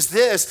verse is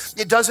this: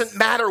 it doesn't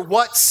matter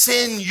what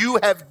sin you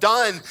have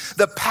done,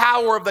 the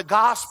power of the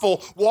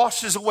gospel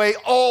washes away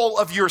all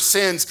of your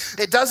sins.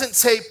 It doesn't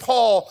say,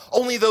 Paul,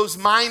 only those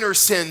minor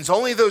sins,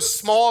 only those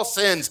small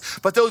sins,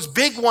 but those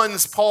big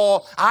ones,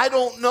 Paul, I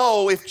don't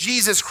know if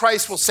Jesus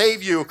Christ will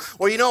save you.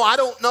 Or, I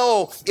don't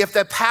know if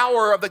the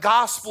power of the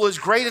gospel is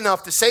great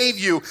enough to save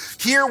you.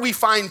 Here we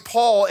find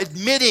Paul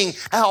admitting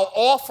how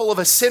awful of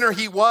a sinner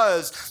he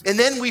was. And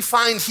then we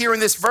find here in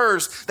this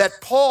verse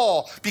that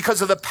Paul,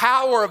 because of the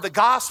power of the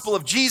gospel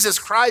of Jesus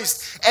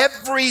Christ,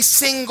 every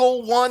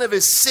single one of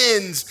his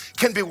sins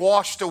can be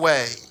washed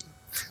away.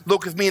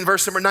 Look with me in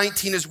verse number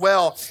 19 as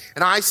well.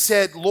 And I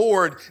said,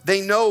 Lord,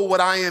 they know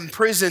what I am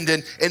imprisoned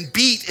and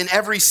beat in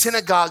every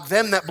synagogue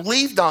them that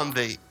believed on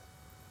thee.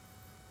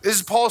 This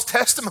is Paul's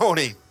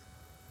testimony.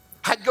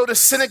 I'd go to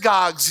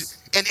synagogues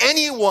and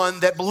anyone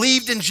that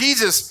believed in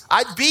Jesus,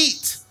 I'd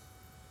beat.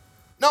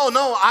 No,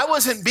 I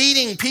wasn't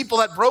beating people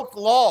that broke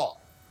the law.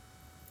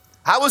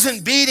 I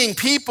wasn't beating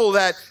people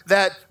that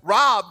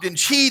robbed and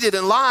cheated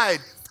and lied.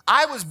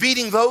 I was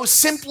beating those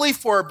simply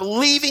for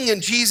believing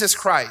in Jesus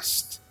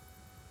Christ.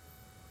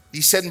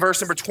 He said in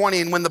verse number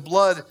 20, and when the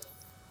blood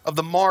of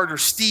the martyr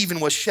Stephen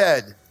was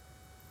shed,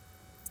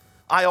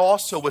 I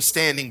also was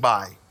standing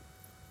by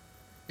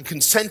and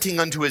consenting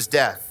unto his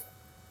death,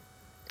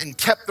 and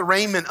kept the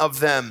raiment of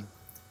them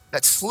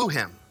that slew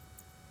him.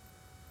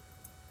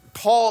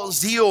 Paul's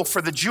zeal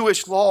for the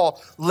Jewish law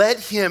led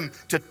him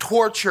to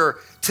torture,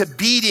 to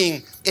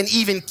beating, and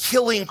even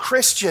killing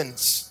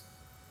Christians.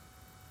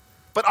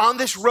 But on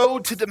this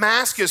road to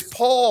Damascus,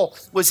 Paul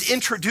was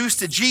introduced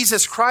to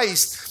Jesus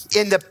Christ,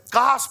 and the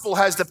gospel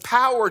has the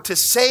power to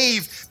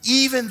save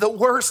even the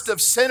worst of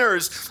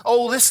sinners.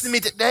 Oh, listen to me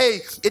today.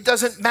 It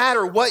doesn't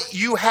matter what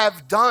you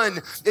have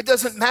done. It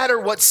doesn't matter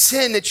what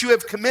sin that you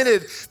have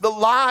committed. The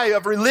lie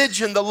of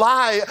religion, the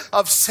lie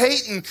of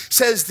Satan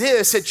says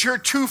this, that you're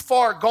too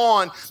far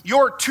gone.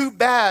 You're too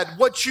bad.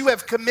 What you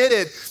have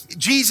committed,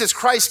 Jesus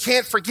Christ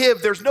can't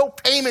forgive. There's no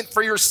payment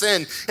for your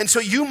sin. And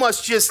so you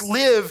must just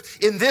live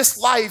in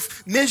this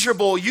life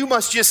miserable. You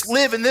must just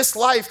live in this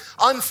life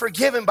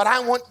unforgiven. But I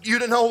want you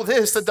to know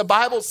this, that the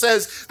Bible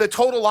says the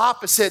total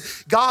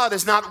opposite. God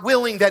is not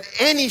willing that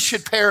any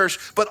should perish,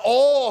 but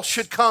all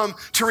should come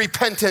to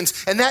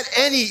repentance. And that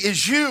any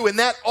is you, and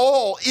that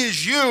all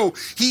is you.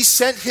 He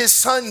sent his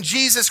son,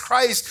 Jesus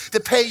Christ, to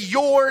pay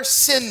your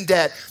sin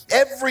debt.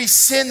 Every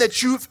sin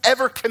that you've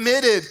ever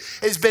committed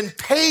has been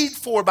paid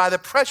for by the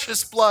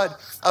precious blood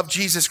of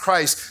Jesus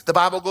Christ. The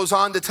Bible goes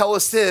on to tell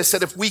us this,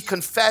 that if we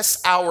confess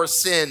our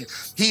sin,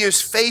 he is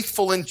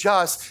faithful and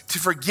just to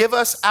forgive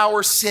us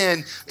our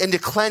sin and to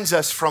cleanse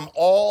us from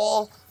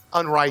all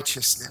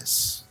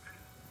unrighteousness.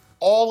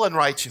 All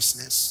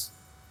unrighteousness.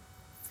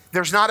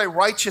 There's not a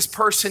righteous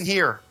person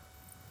here.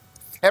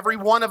 Every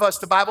one of us,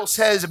 the Bible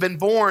says, have been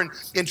born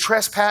in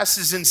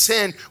trespasses and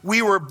sin.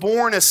 We were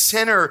born a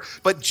sinner,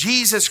 but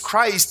Jesus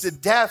Christ, the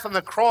death on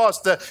the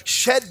cross, the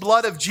shed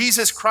blood of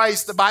Jesus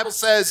Christ, the Bible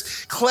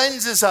says,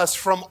 cleanses us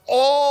from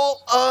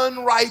all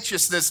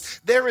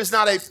unrighteousness. There is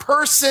not a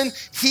person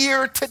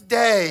here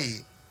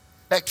today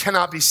that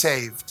cannot be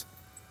saved.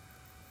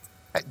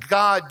 That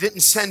God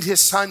didn't send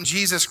his son,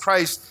 Jesus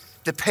Christ,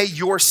 to pay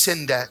your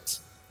sin debt.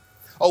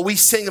 Oh, we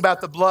sing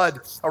about the blood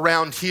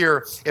around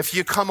here. If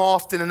you come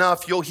often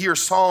enough, you'll hear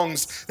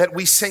songs that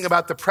we sing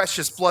about the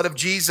precious blood of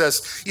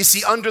Jesus. You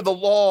see, under the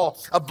law,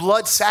 a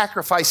blood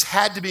sacrifice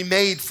had to be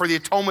made for the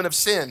atonement of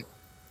sin.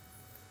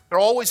 There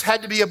always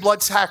had to be a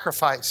blood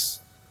sacrifice.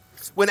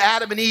 When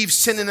Adam and Eve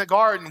sinned in the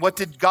garden, what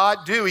did God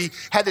do? He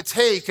had to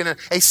take, and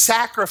a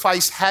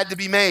sacrifice had to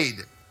be made.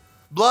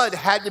 Blood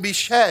had to be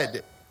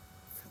shed.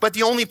 But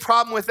the only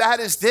problem with that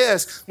is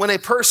this: when a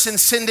person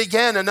sinned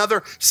again,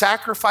 another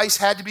sacrifice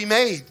had to be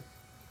made.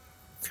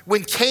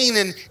 When Cain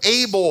and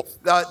Abel,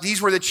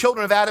 these were the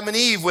children of Adam and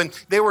Eve, when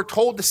they were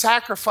told to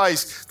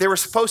sacrifice, they were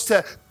supposed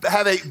to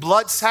have a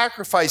blood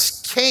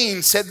sacrifice.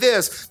 Cain said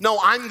this, no,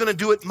 I'm going to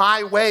do it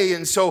my way.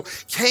 And so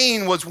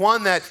Cain was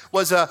one that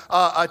was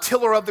a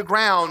tiller of the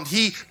ground.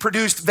 He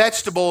produced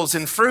vegetables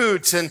and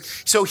fruits. And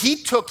so he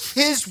took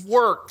his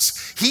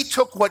works, he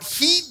took what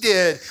he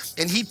did,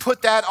 and he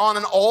put that on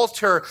an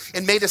altar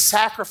and made a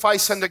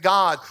sacrifice unto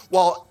God,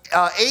 while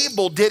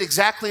Abel did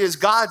exactly as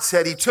God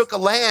said. He took a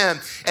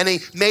lamb and he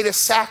made a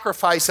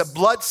sacrifice, a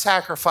blood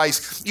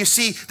sacrifice. You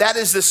see, that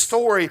is the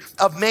story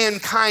of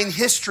mankind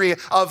history,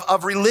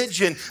 of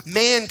religion.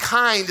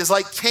 Mankind is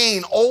like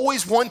Cain,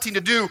 always wanting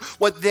to do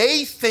what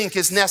they think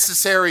is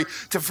necessary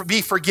to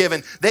be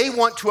forgiven. They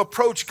want to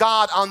approach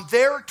God on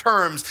their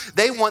terms.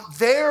 They want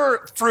their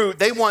fruit.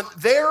 They want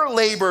their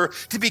labor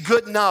to be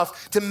good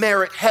enough to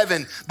merit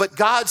heaven. But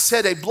God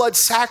said a blood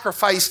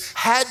sacrifice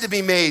had to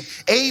be made.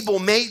 Abel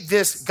made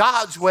this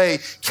God's way.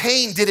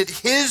 Cain did it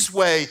his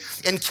way.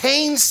 And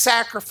Cain's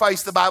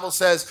sacrifice, the Bible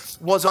says,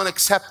 was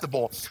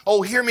unacceptable.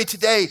 Oh, hear me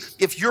today.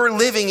 If you're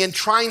living and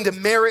trying to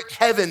merit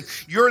heaven,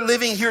 you're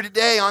living here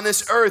today on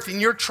this earth and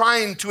you're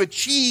trying to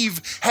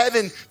achieve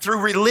heaven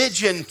through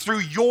religion, through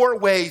your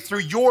way, through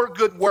your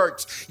good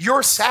works,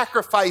 your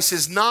sacrifice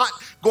is not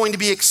going to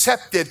be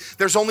accepted.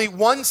 There's only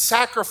one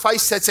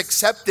sacrifice that's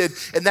accepted,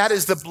 and that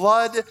is the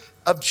blood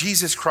of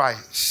Jesus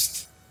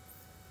Christ.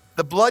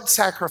 The blood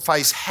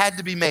sacrifice had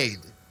to be made.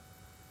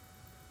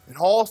 And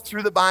all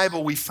through the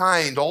Bible we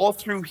find, all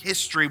through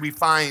history we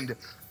find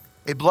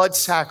a blood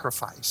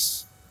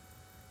sacrifice.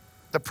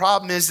 The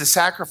problem is the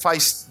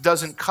sacrifice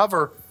doesn't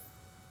cover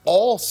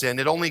all sin.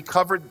 It only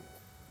covered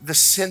the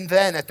sin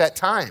then at that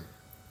time.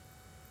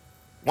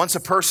 Once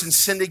a person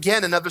sinned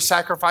again, another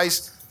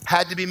sacrifice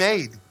had to be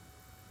made.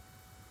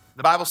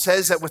 The Bible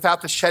says that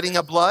without the shedding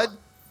of blood,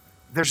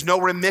 there's no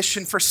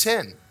remission for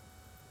sin.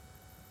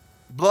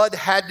 Blood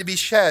had to be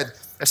shed.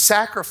 A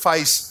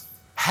sacrifice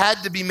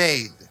had to be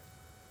made.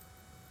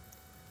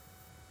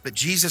 But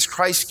Jesus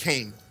Christ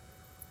came,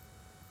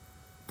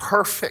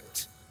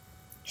 perfect,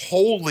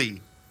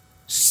 holy,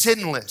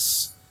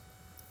 sinless,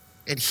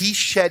 and he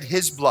shed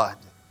his blood.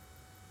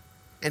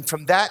 And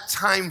from that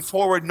time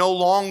forward, no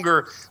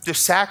longer do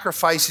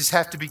sacrifices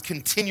have to be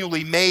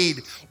continually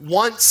made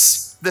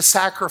once the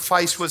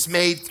sacrifice was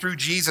made through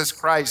Jesus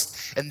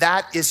Christ, and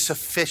that is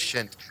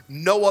sufficient.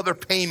 No other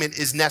payment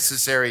is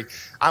necessary.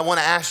 I want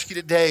to ask you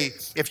today,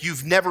 if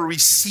you've never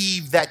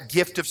received that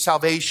gift of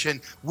salvation,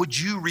 would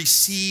you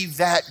receive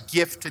that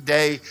gift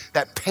today,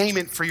 that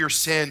payment for your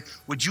sin?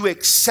 Would you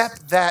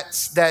accept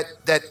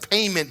that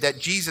payment that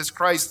Jesus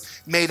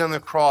Christ made on the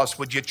cross?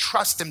 Would you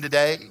trust him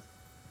today?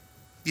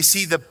 You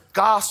see, the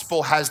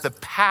gospel has the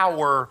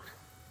power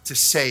to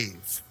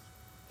save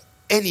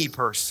any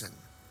person,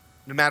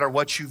 no matter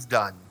what you've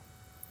done.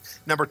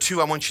 Number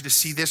two, I want you to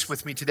see this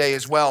with me today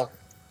as well.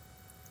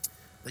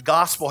 The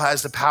gospel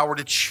has the power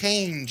to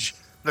change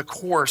the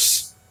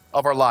course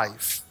of our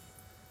life.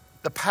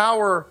 The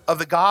power of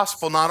the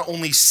gospel not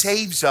only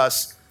saves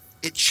us,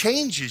 it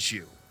changes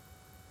you.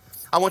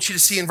 I want you to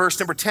see in verse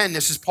number 10,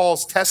 this is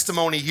Paul's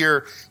testimony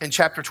here in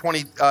chapter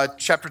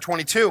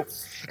 22.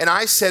 And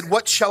I said,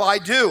 what shall I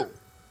do?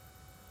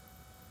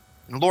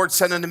 And the Lord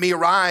said unto me,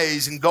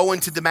 arise and go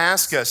into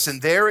Damascus,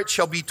 and there it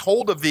shall be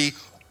told of thee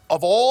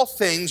of all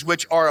things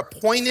which are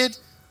appointed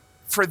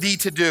for thee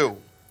to do.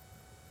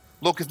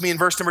 Look with me in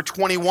verse number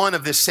 21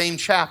 of this same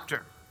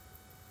chapter.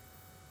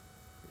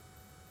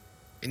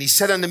 And he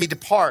said unto me,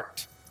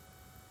 depart,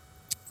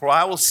 for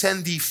I will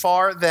send thee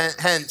far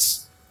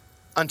hence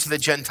unto the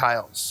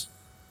Gentiles.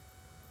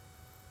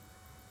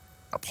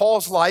 Now,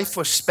 Paul's life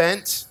was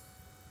spent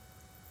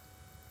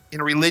in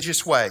a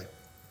religious way,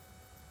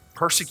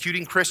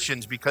 persecuting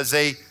Christians because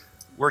they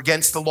were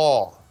against the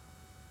law.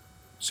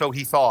 So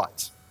he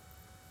thought.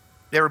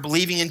 They were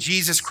believing in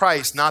Jesus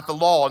Christ, not the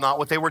law, not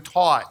what they were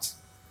taught.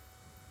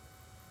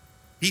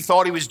 He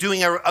thought he was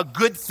doing a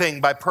good thing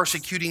by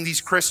persecuting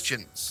these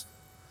Christians.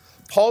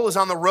 Paul is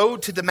on the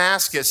road to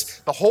Damascus.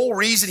 The whole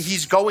reason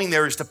he's going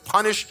there is to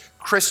punish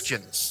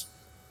Christians.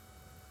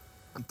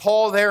 And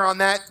Paul there on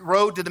that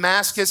road to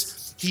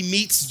Damascus, he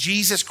meets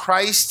Jesus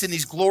Christ and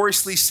he's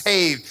gloriously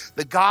saved.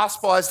 The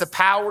gospel has the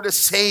power to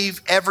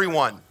save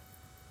everyone.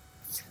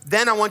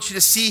 Then I want you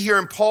to see here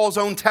in Paul's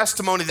own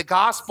testimony, the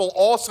gospel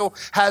also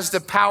has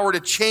the power to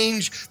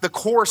change the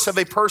course of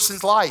a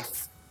person's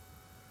life.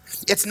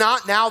 It's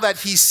not now that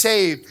he's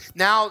saved.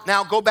 Now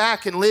go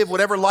back and live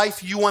whatever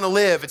life you want to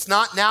live. It's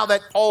not now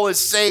that Paul is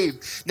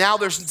saved. Now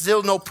there's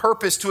still no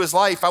purpose to his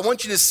life. I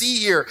want you to see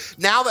here,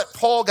 now that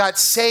Paul got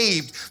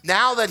saved,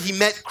 now that he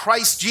met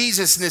Christ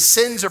Jesus and his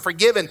sins are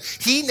forgiven,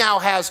 he now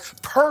has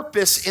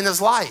purpose in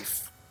his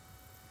life.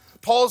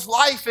 Paul's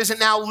life isn't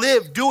now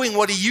lived doing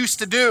what he used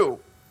to do.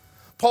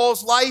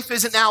 Paul's life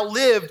isn't now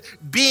lived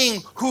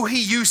being who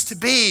he used to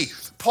be.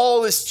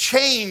 Paul is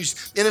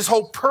changed in his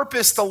whole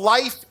purpose. The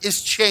life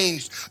is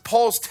changed.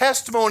 Paul's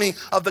testimony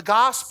of the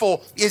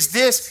gospel is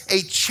this,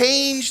 a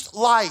changed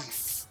life.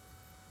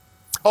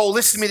 Oh,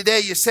 listen to me today.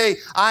 You say,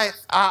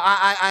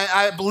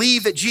 I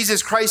believe that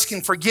Jesus Christ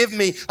can forgive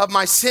me of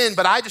my sin,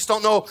 but I just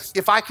don't know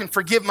if I can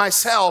forgive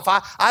myself.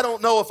 I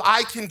don't know if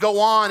I can go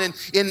on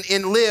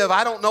and live.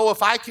 I don't know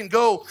if I can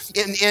go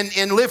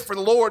and live for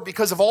the Lord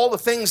because of all the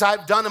things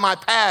I've done in my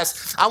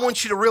past. I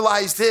want you to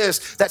realize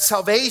this, that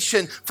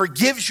salvation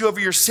forgives you of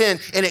your sin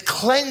and it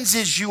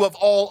cleanses you of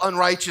all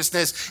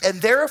unrighteousness.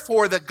 And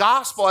therefore, the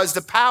gospel has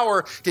the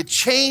power to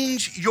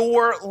change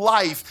your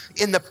life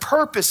in the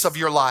purpose of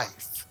your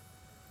life.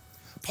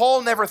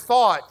 Paul never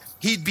thought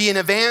he'd be an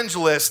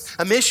evangelist,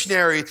 a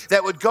missionary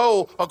that would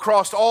go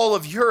across all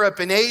of Europe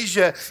and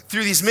Asia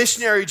through these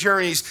missionary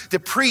journeys to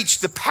preach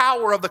the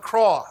power of the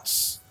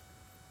cross.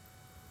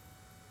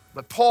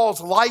 But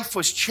Paul's life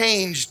was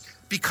changed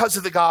because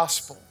of the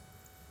gospel.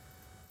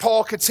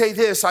 Paul could say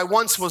this, I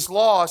once was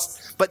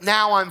lost, but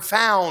now I'm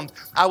found.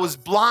 I was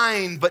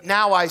blind, but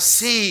now I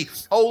see.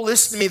 Oh,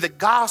 listen to me. The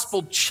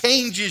gospel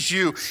changes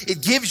you.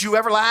 It gives you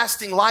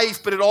everlasting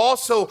life, but it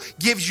also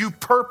gives you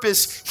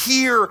purpose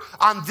here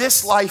on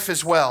this life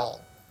as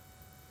well.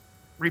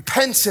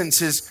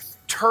 Repentance is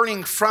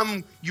turning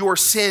from your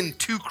sin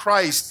to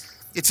Christ.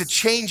 It's a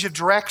change of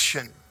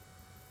direction.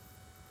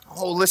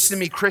 Oh, listen to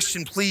me,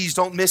 Christian. Please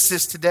don't miss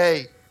this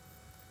today.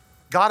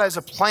 God has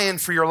a plan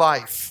for your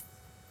life.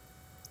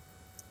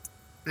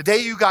 The day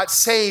you got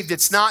saved,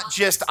 it's not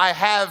just I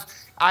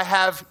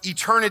have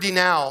eternity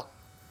now,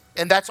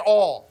 and that's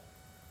all.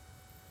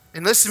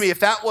 And listen to me,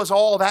 if that was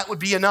all, that would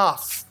be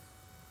enough.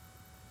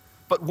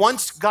 But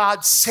once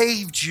God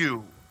saved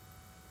you,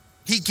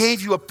 he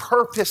gave you a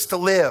purpose to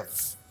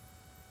live.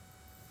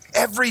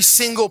 Every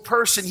single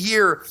person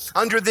here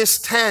under this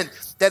tent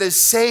that is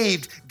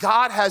saved,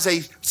 God has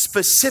a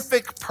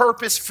specific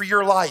purpose for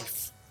your life.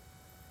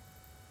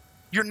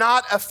 You're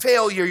not a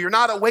failure. You're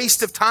not a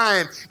waste of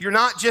time. You're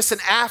not just an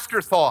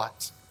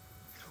afterthought.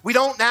 We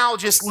don't now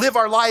just live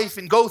our life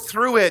and go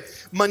through it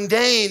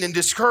mundane and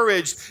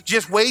discouraged,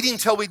 just waiting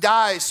till we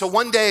die so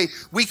one day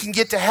we can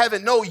get to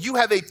heaven. No, you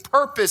have a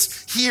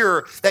purpose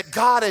here that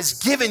God has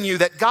given you,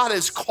 that God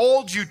has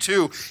called you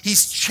to.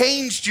 He's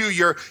changed you.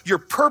 Your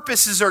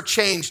purposes are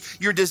changed.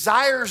 Your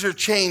desires are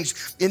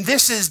changed. And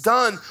this is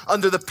done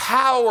under the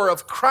power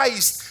of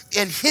Christ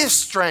and his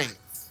strength.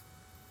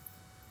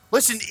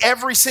 Listen,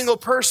 every single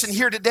person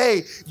here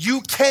today,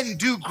 you can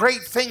do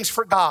great things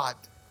for God.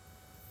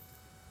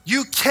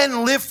 You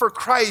can live for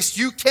Christ.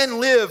 You can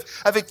live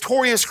a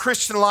victorious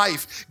Christian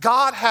life.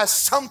 God has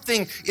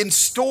something in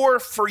store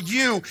for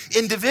you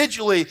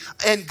individually,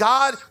 and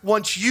God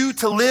wants you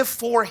to live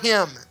for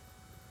Him.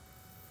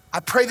 I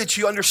pray that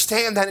you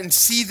understand that and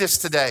see this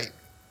today.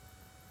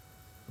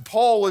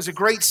 Paul was a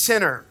great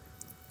sinner.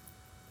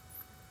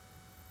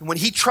 And when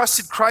he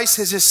trusted Christ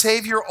as his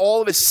Savior,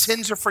 all of his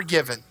sins are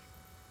forgiven.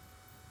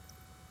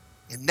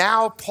 And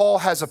now Paul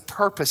has a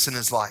purpose in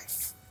his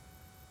life.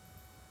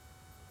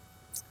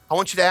 I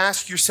want you to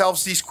ask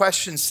yourselves these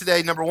questions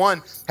today. Number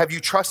one, have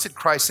you trusted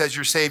Christ as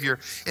your Savior?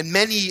 And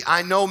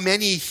I know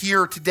many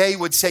here today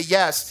would say,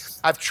 yes,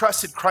 I've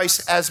trusted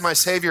Christ as my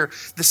Savior.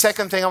 The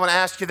second thing I want to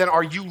ask you then,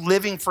 are you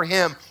living for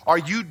Him? Are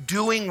you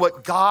doing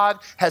what God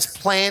has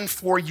planned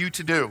for you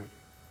to do?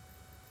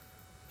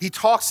 He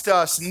talks to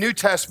us in the New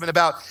Testament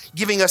about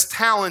giving us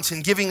talents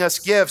and giving us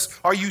gifts.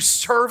 Are you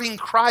serving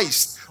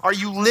Christ? Are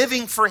you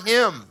living for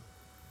Him?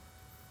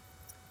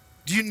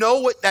 Do you know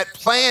what that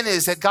plan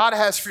is that God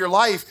has for your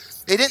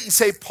life? It didn't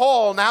say,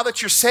 Paul, now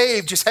that you're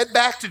saved, just head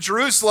back to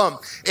Jerusalem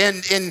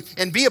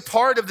and be a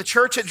part of the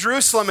church at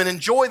Jerusalem and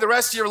enjoy the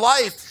rest of your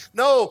life.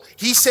 No,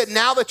 he said,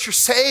 now that you're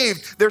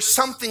saved, there's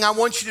something I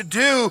want you to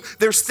do.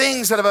 There's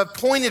things that I've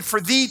appointed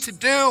for thee to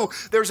do.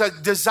 There's a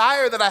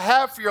desire that I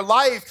have for your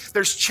life.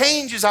 There's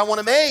changes I want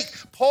to make.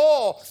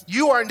 Paul,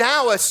 you are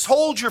now a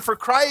soldier for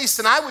Christ.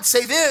 And I would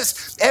say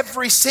this,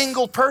 every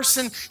single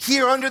person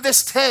here under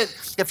this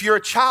tent, if you're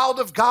a child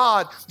of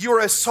God, you're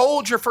a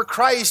soldier for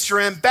Christ.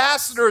 You're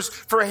ambassadors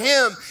for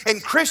Him.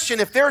 And Christian,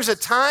 if there's a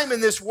time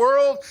in this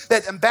world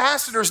that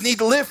ambassadors need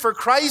to live for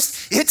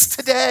Christ, it's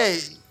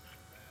today.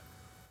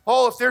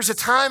 Oh, if there's a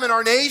time in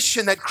our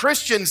nation that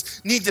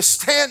Christians need to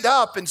stand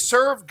up and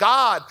serve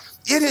God,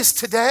 it is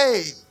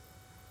today.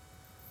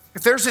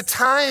 If there's a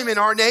time in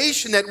our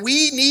nation that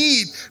we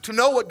need to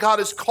know what God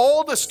has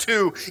called us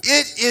to,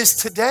 it is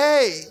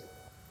today.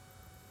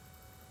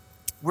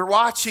 We're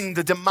watching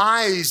the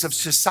demise of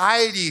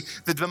society,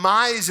 the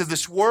demise of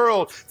this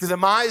world, the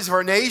demise of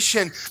our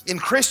nation. And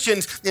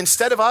Christians,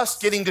 instead of us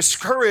getting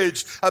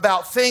discouraged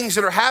about things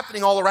that are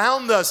happening all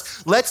around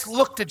us, let's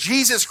look to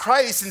Jesus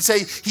Christ and say,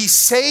 He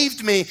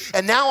saved me,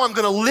 and now I'm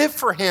going to live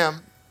for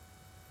Him.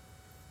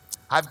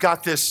 I've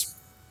got this,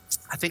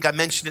 I think I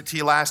mentioned it to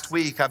you last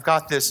week, I've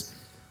got this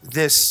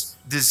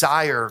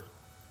desire.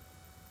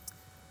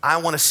 I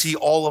want to see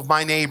all of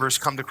my neighbors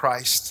come to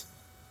Christ.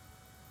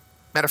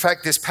 Matter of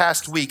fact, this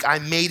past week, I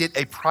made it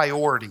a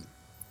priority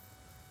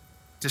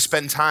to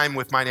spend time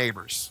with my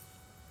neighbors.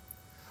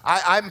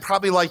 I'm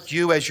probably like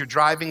you as you're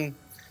driving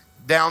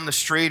down the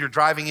street or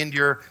driving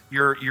into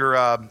your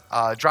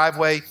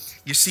driveway.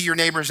 You see your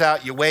neighbors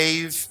out, you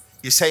wave,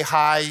 you say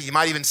hi. You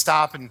might even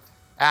stop and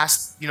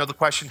ask, the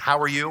question, how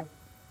are you?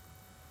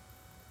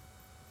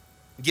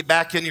 You get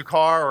back in your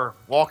car or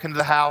walk into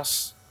the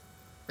house,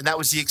 and that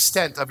was the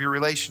extent of your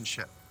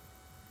relationship.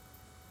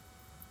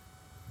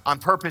 On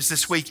purpose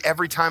this week,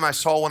 every time I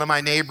saw one of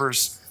my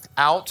neighbors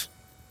out,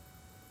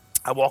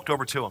 I walked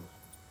over to him.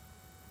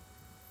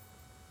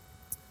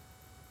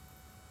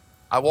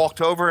 I walked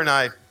over and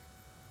I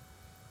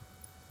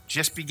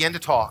just began to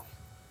talk.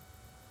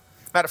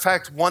 Matter of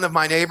fact, one of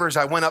my neighbors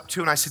I went up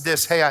to and I said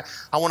this, hey,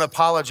 I want to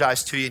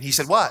apologize to you. And he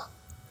said, what?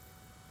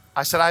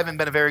 I said, I haven't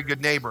been a very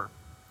good neighbor.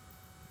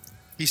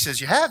 He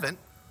says, you haven't?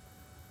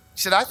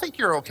 He said, I think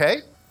you're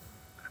okay.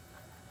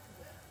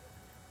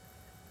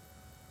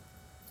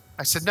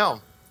 I said, no,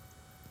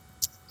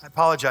 I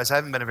apologize. I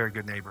haven't been a very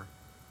good neighbor.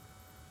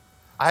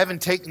 I haven't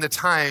taken the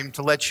time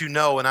to let you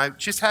know. And I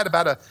just had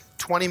about a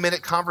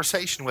 20-minute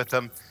conversation with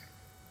him.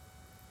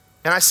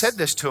 And I said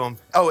this to him.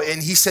 Oh,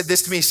 and he said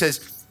this to me. He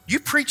says, you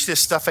preach this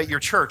stuff at your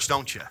church,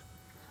 don't you?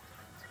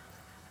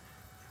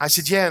 I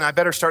said, yeah, and I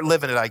better start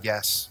living it, I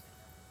guess.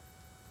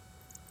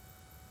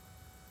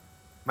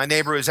 My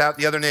neighbor was out,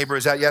 the other neighbor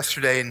was out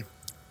yesterday, and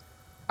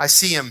I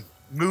see him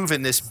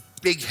moving this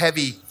big,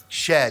 heavy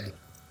shed.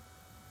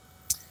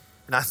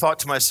 And I thought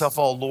to myself,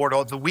 oh, Lord,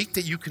 the week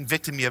that you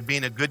convicted me of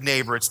being a good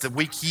neighbor, it's the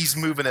week he's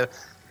moving a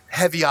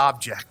heavy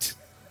object.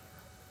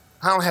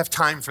 I don't have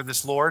time for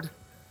this, Lord.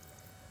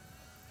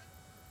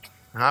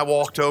 And I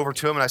walked over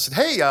to him and I said,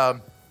 hey,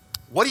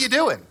 what are you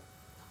doing?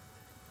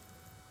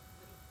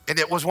 And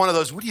it was one of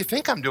those, what do you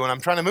think I'm doing?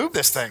 I'm trying to move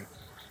this thing.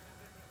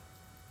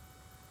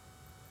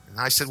 And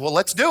I said, well,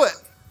 let's do it.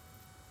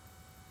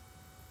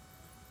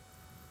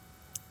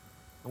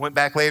 I went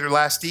back later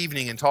last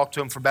evening and talked to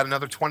him for about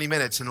another 20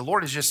 minutes. And the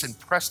Lord has just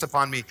impressed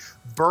upon me,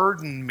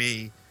 burdened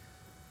me,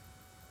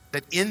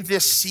 that in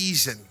this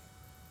season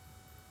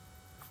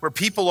where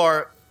people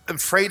are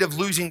afraid of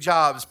losing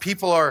jobs,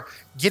 people are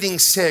getting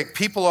sick,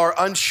 people are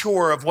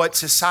unsure of what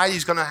society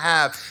is going to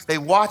have. They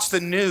watch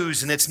the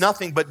news and it's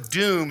nothing but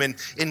doom and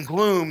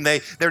gloom.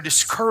 They're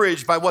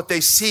discouraged by what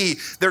they see.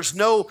 There's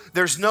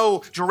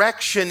no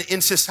direction in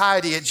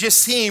society. It just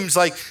seems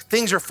like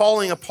things are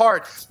falling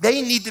apart.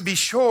 They need to be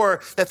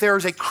sure that there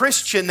is a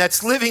Christian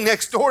that's living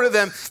next door to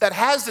them that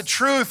has the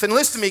truth. And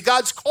listen to me,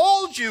 God's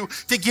called you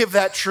to give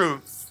that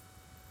truth.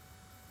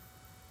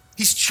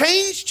 He's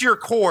changed your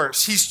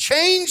course. He's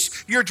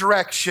changed your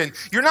direction.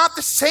 You're not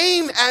the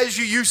same as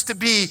you used to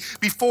be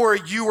before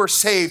you were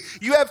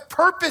saved. You have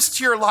purpose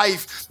to your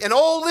life. And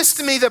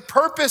listen to me, the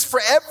purpose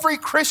for every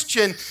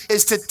Christian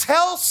is to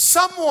tell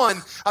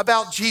someone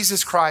about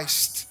Jesus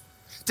Christ.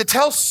 To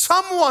tell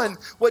someone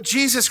what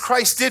Jesus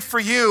Christ did for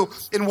you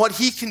and what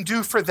he can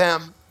do for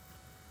them.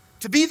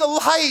 To be the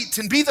light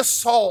and be the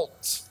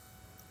salt.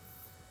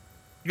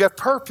 You have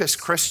purpose,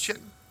 Christian.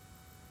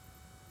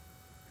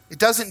 It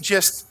doesn't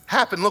just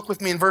happen. Look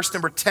with me in verse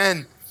number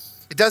 10.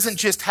 It doesn't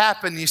just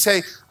happen. You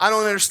say, I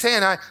don't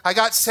understand. I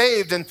got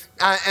saved and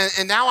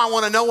now I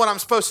want to know what I'm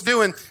supposed to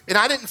do and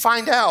I didn't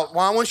find out.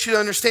 Well, I want you to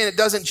understand it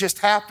doesn't just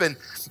happen.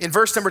 In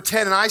verse number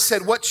 10, and I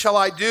said, what shall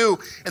I do?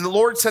 And the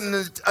Lord said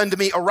unto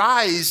me,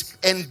 arise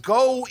and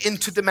go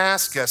into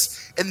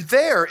Damascus, and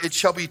there it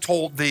shall be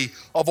told thee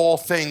of all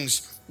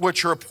things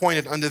which are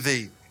appointed unto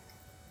thee.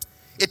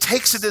 It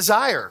takes a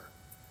desire.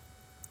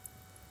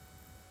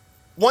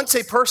 Once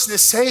a person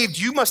is saved,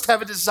 you must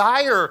have a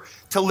desire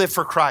to live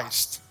for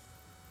Christ.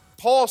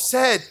 Paul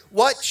said,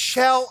 what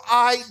shall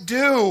I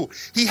do?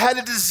 He had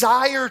a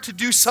desire to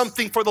do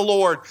something for the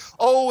Lord.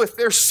 Oh, if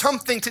there's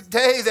something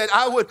today that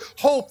I would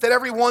hope that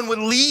everyone would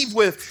leave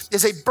with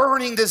is a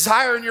burning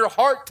desire in your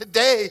heart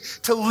today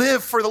to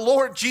live for the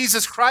Lord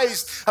Jesus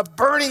Christ. A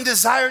burning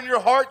desire in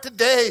your heart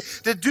today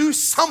to do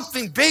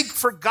something big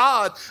for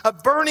God. A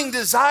burning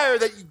desire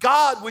that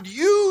God would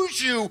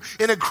use you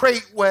in a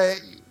great way.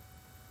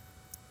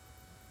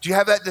 Do you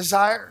have that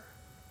desire?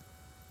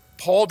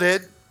 Paul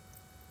did.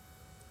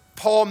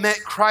 Paul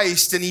met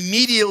Christ and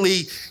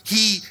immediately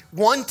he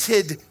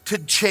wanted to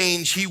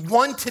change. He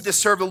wanted to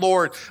serve the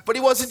Lord, but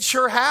he wasn't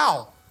sure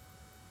how.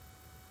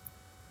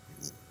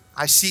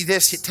 I see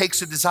this, it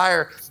takes a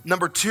desire.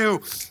 Number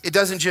 2, it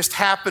doesn't just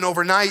happen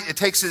overnight. It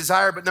takes a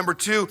desire, but number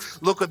 2,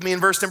 look with me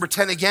in verse number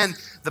 10 again.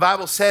 The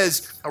Bible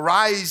says,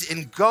 arise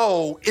and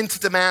go into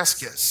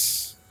Damascus.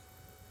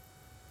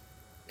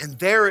 And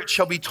there it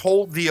shall be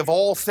told thee of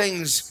all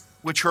things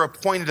which are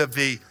appointed of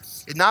thee.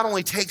 It not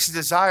only takes a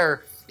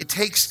desire, it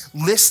takes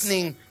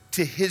listening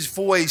to his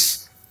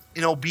voice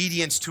in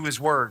obedience to his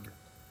word.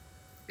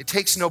 It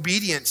takes an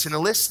obedience and a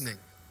listening.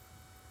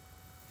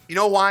 You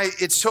know why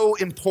it's so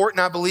important,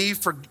 I believe,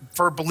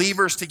 for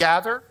believers to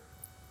gather?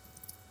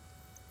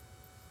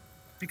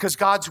 Because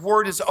God's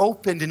word is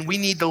opened and we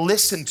need to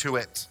listen to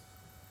it.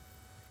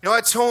 You know,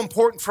 it's so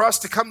important for us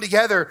to come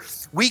together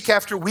week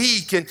after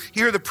week and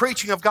hear the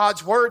preaching of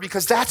God's word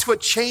because that's what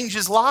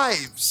changes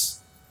lives.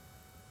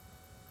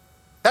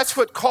 That's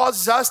what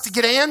causes us to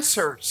get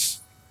answers.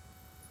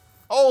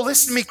 Oh,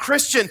 listen to me,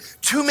 Christian.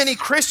 Too many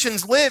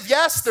Christians live,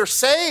 yes, they're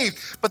saved,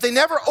 but they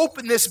never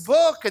open this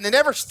book and they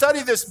never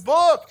study this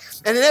book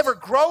and they never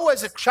grow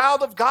as a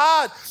child of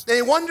God. And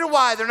they wonder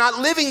why they're not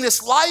living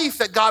this life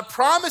that God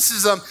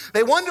promises them.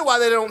 They wonder why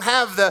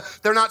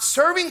they're not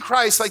serving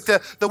Christ like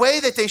the way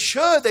that they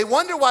should. They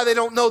wonder why they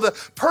don't know the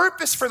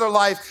purpose for their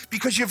life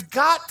because you've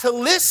got to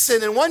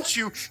listen. And once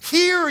you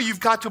hear, you've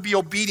got to be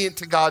obedient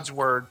to God's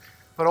word.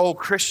 But oh,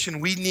 Christian,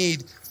 we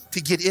need to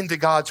get into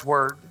God's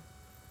word.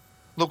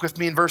 Look with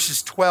me in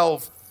verses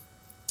 12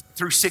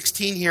 through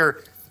 16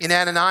 here. In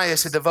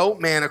Ananias, a devout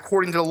man,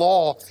 according to the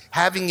law,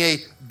 having a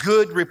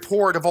good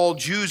report of all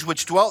Jews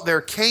which dwelt there,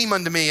 came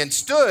unto me and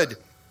stood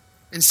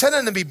and said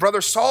unto me,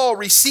 Brother Saul,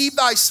 receive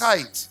thy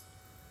sight.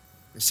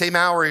 The same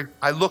hour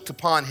I looked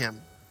upon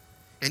him.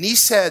 And he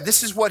said,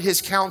 this is what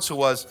his counsel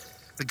was.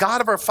 The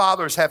God of our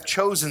fathers hath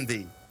chosen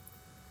thee.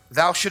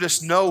 Thou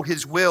shouldest know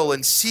his will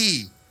and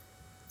see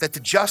that the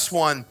just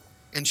one,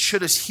 and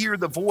shouldest hear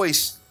the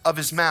voice of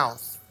his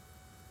mouth.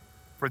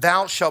 For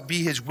thou shalt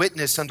be his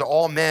witness unto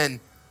all men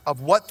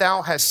of what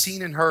thou hast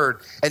seen and heard.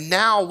 And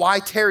now why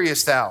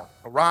tarriest thou?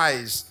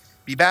 Arise,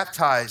 be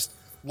baptized,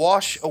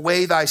 wash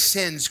away thy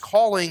sins,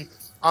 calling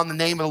on the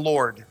name of the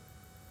Lord.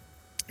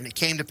 And it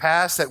came to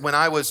pass that when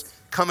I was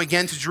come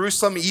again to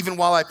Jerusalem, even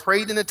while I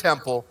prayed in the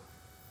temple,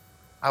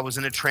 I was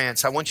in a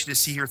trance. I want you to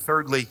see here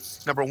thirdly,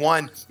 number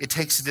 1, it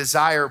takes a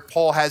desire.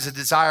 Paul has a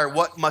desire.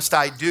 What must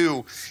I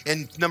do?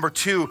 And number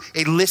 2,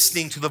 a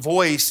listening to the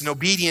voice and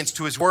obedience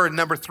to his word.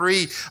 Number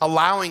 3,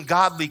 allowing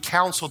godly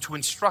counsel to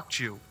instruct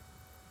you.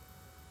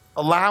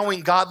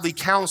 Allowing godly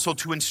counsel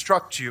to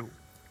instruct you.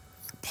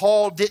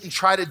 Paul didn't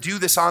try to do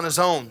this on his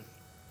own.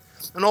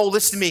 And oh,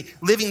 listen to me,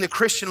 living the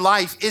Christian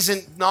life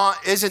isn't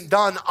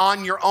done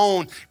on your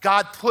own.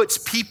 God puts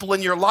people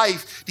in your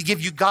life to give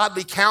you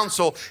godly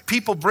counsel.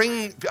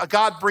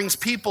 God brings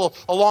people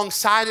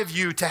alongside of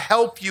you to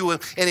help you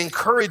and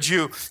encourage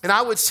you. And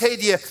I would say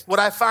to you, what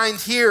I find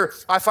here,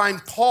 I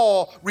find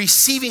Paul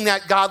receiving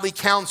that godly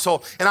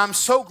counsel. And I'm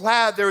so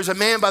glad there was a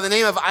man by the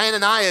name of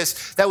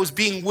Ananias that was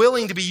being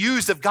willing to be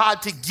used of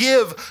God to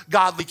give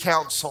godly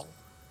counsel.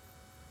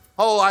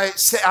 Oh,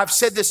 I've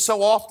said this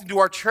so often to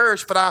our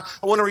church, but I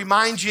want to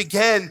remind you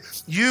again,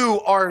 you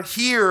are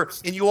here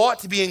and you ought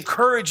to be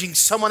encouraging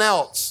someone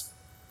else.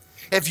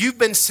 if you've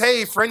been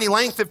saved for any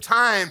length of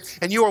time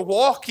and you are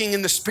walking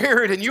in the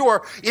Spirit and you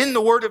are in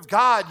the Word of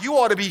God, you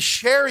ought to be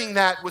sharing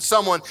that with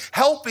someone,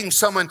 helping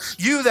someone.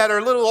 You that are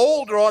a little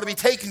older ought to be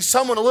taking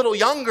someone a little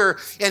younger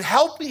and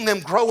helping them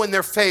grow in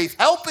their faith,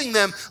 helping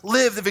them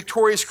live the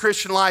victorious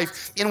Christian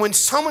life. And when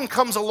someone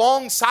comes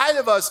alongside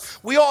of us,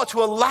 we ought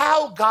to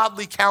allow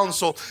godly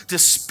counsel to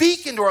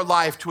speak into our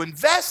life, to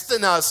invest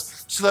in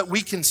us so that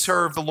we can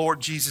serve the Lord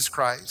Jesus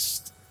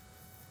Christ.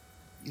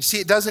 You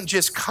see, it doesn't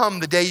just come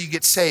the day you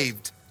get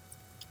saved.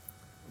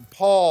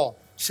 Paul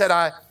said,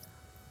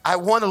 I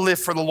want to live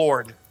for the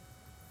Lord.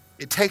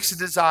 It takes a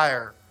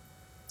desire.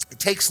 It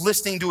takes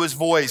listening to his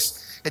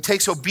voice. It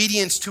takes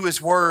obedience to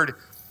his word.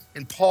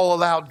 And Paul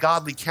allowed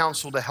godly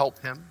counsel to help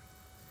him.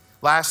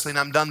 Lastly, and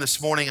I'm done this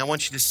morning, I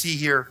want you to see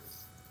here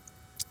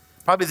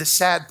probably the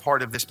sad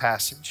part of this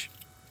passage.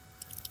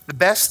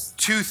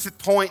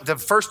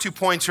 The first 2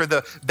 points are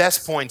the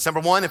best points. Number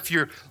one, if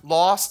you're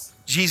lost,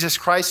 Jesus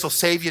Christ will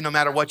save you no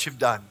matter what you've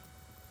done.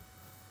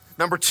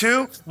 Number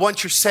two,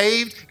 once you're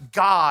saved,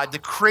 God, the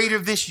creator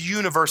of this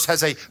universe,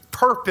 has a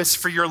purpose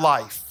for your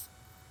life,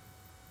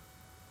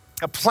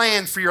 a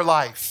plan for your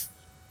life.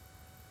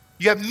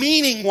 You have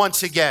meaning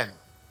once again.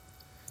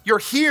 You're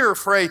here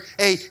for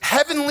a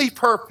heavenly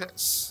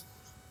purpose.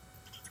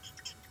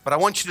 But I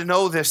want you to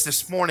know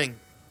this morning.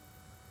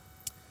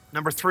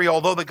 Number three,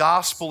 although the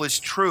gospel is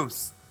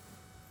truth,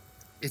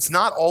 it's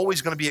not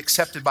always going to be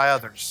accepted by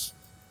others.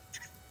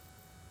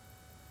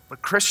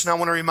 But Christian, I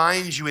want to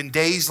remind you in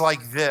days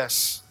like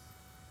this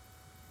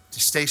to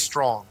stay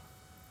strong.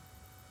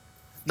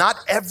 Not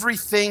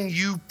everything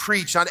you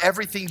preach, not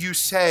everything you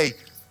say,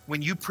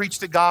 when you preach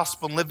the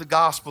gospel and live the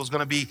gospel, is going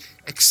to be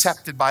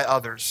accepted by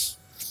others.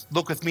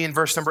 Look with me in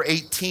verse number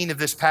 18 of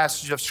this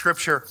passage of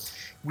Scripture.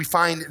 We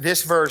find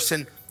this verse,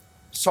 and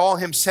saw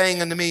him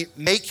saying unto me,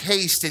 make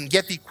haste and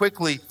get thee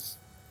quickly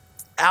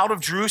out of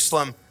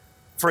Jerusalem,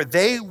 for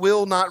they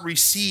will not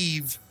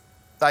receive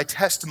thy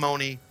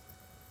testimony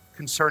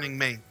concerning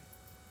me.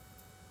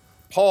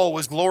 Paul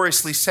was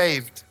gloriously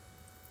saved.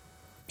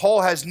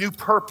 Paul has new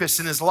purpose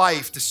in his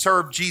life to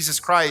serve Jesus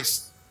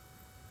Christ.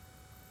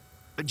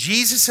 But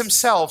Jesus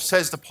himself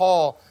says to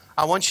Paul,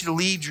 I want you to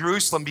leave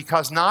Jerusalem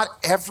because not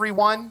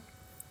everyone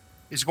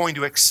is going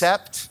to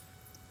accept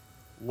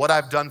what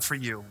I've done for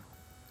you.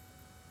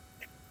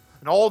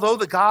 And although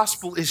the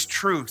gospel is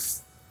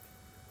truth,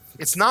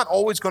 it's not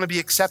always going to be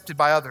accepted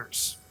by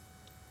others.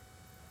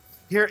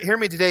 Hear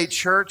me today,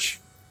 church.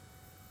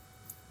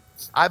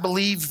 I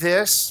believe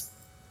this.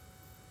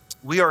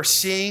 We are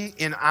seeing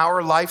in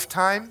our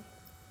lifetime,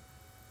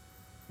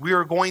 we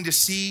are going to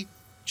see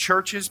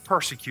churches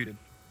persecuted.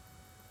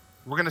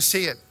 We're going to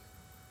see it.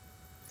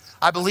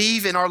 I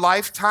believe in our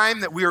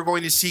lifetime that we are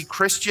going to see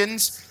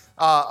Christians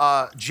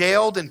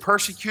jailed and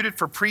persecuted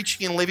for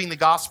preaching and living the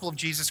gospel of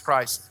Jesus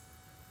Christ.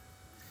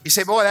 You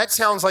say, boy, that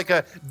sounds like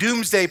a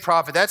doomsday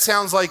prophet. That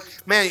sounds like,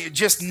 man,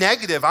 just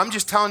negative. I'm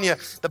just telling you,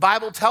 the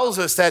Bible tells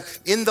us that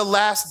in the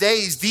last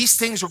days, these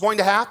things are going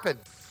to happen.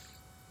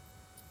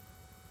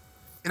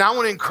 And I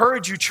want to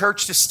encourage you,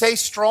 church, to stay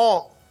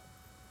strong.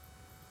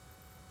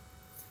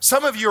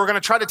 Some of you are going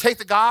to try to take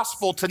the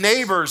gospel to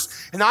neighbors,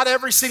 and not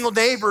every single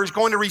neighbor is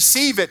going to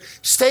receive it.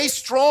 Stay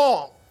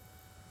strong.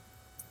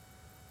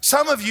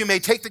 Some of you may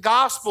take the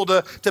gospel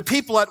to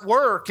people at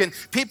work, and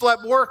people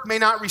at work may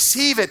not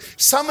receive it.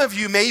 Some of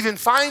you may even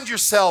find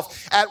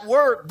yourself at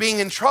work being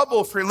in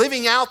trouble for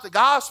living out the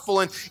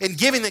gospel and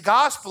giving the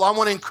gospel. I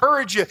want to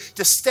encourage you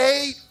to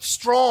stay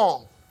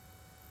strong.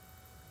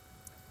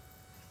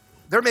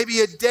 There may be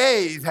a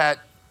day that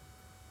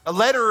a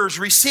letter is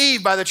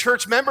received by the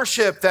church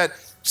membership that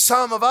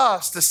some of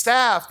us, the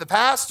staff, the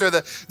pastor,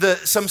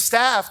 some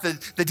staff,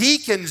 the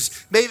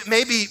deacons,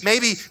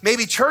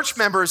 maybe church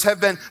members have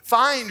been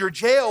fined or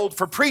jailed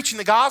for preaching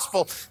the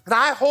gospel. And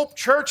I hope,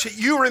 church, that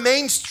you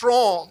remain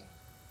strong.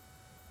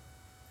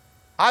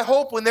 I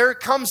hope when there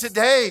comes a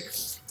day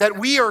that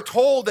we are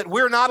told that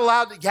we're not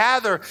allowed to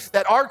gather,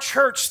 that our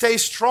church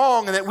stays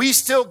strong and that we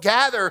still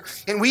gather,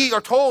 and we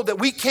are told that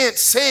we can't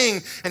sing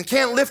and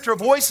can't lift our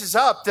voices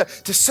up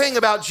to sing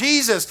about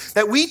Jesus,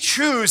 that we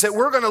choose that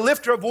we're going to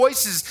lift our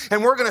voices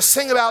and we're going to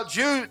sing about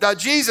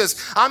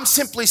Jesus. I'm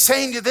simply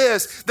saying to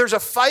this, there's a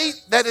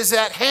fight that is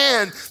at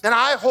hand, and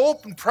I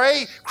hope and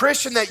pray,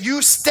 Christian, that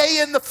you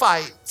stay in the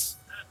fight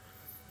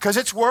because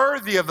it's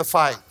worthy of the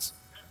fight.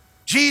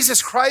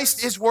 Jesus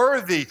Christ is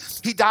worthy.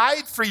 He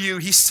died for you.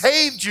 He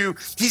saved you.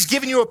 He's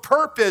given you a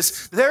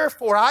purpose.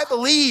 Therefore, I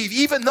believe,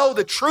 even though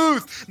the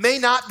truth may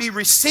not be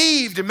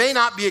received and may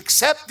not be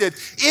accepted,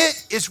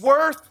 it is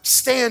worth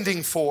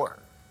standing for.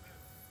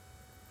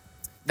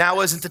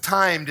 Now isn't the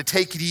time to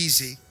take it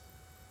easy.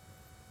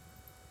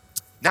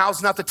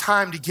 Now's not the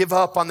time to give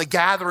up on the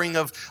gathering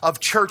of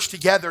church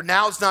together.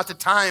 Now's not the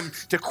time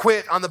to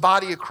quit on the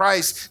body of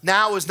Christ.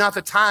 Now is not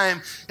the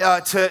time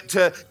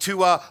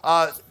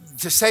to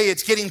to say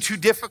it's getting too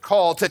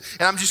difficult and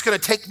I'm just going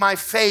to take my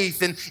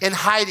faith in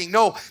hiding.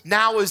 No,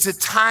 now is the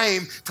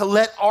time to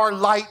let our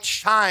light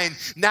shine.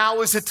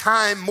 Now is the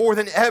time more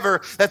than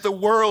ever that the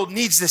world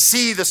needs to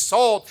see the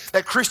salt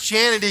that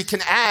Christianity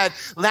can add.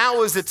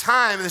 Now is the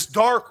time in this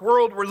dark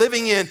world we're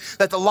living in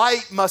that the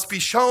light must be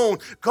shown.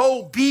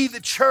 Go be the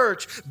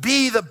church,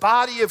 be the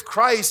body of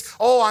Christ.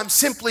 Oh, I'm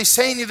simply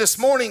saying to you this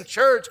morning,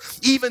 church,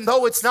 even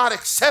though it's not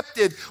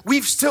accepted,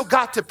 we've still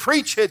got to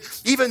preach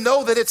it. Even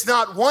though that it's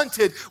not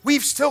wanted,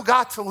 we've still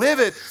got to live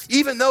it.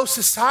 Even though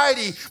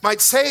society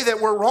might say that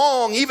we're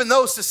wrong, even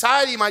though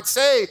society might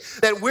say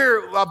that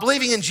we're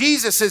believing in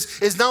Jesus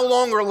is no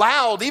longer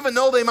allowed, even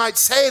though they might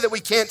say that we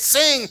can't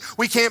sing,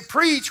 we can't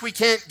preach, we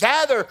can't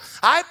gather,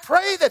 I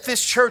pray that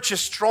this church is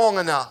strong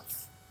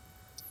enough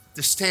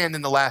to stand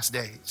in the last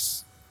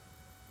days.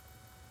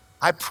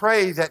 I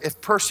pray that if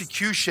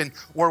persecution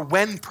or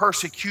when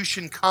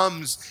persecution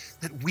comes,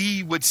 that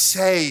we would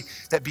say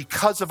that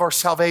because of our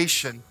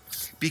salvation,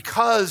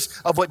 because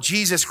of what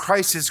Jesus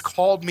Christ has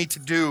called me to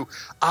do,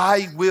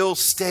 I will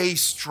stay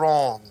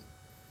strong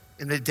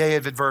in the day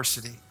of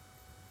adversity.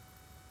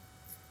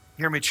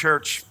 Hear me,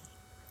 church.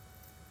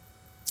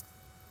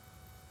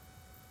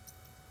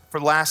 For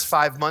the last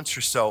 5 months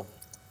or so,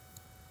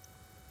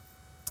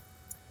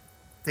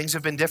 things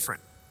have been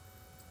different.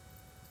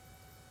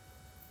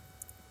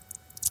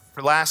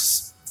 For the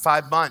last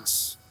 5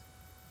 months,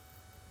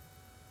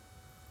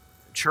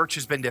 the church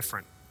has been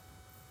different.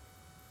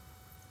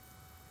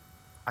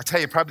 I tell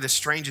you, probably the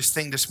strangest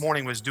thing this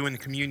morning was doing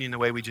communion the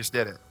way we just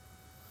did it.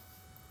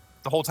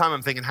 The whole time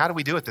I'm thinking, how do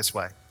we do it this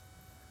way?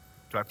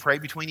 Do I pray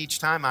between each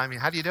time? I mean,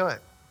 how do you do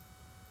it?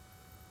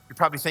 You're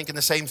probably thinking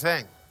the same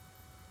thing.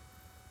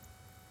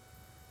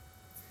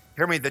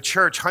 Hear me, the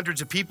church,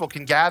 hundreds of people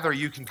can gather,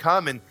 you can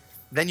come, and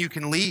then you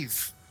can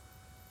leave.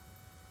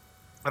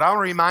 But I want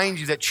to remind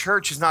you that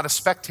church is not a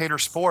spectator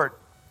sport.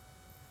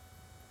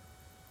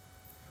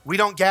 We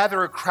don't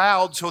gather a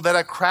crowd so that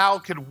a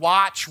crowd could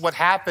watch what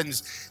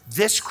happens.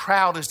 This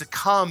crowd is to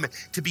come,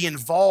 to be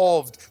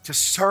involved, to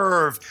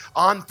serve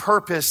on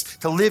purpose,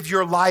 to live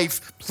your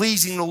life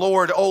pleasing the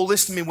Lord. Oh,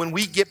 listen to me, when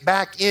we get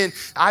back in,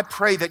 I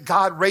pray that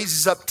God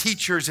raises up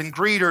teachers and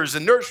greeters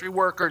and nursery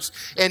workers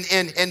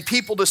and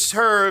people to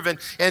serve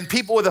and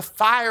people with a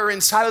fire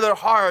inside of their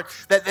heart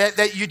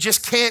that you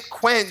just can't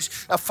quench,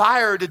 a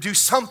fire to do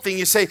something.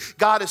 You say,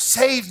 God has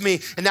saved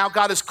me and now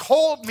God has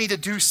called me to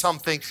do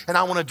something and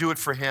I want to do it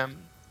for Him.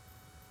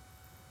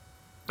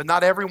 But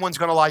not everyone's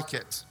going to like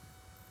it.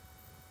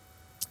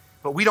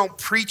 But we don't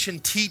preach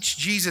and teach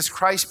Jesus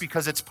Christ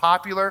because it's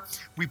popular.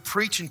 We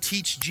preach and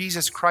teach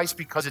Jesus Christ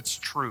because it's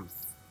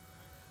truth.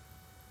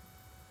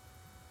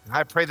 And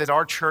I pray that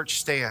our church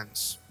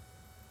stands.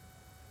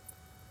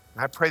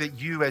 And I pray that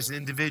you as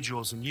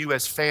individuals and you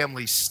as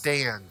families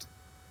stand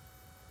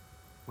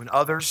when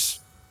others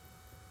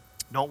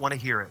don't want to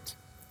hear it.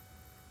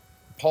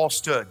 Paul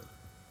stood.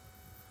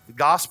 The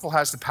gospel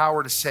has the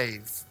power to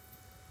save.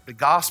 The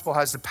gospel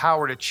has the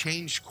power to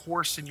change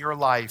course in your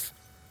life.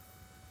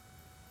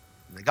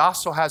 And the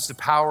gospel has the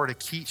power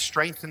to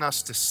strengthen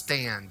us to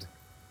stand,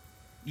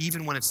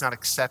 even when it's not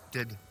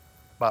accepted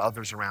by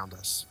others around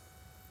us.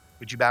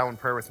 Would you bow in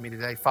prayer with me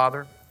today?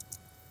 Father,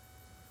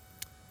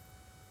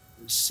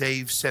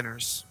 save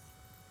sinners.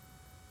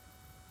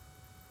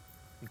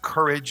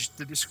 Encourage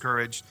the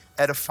discouraged.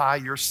 Edify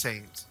your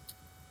saints.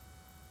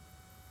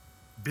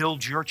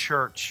 Build your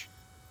church.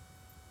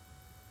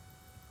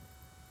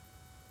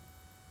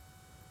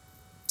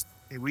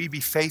 May we be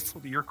faithful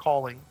to your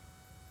calling.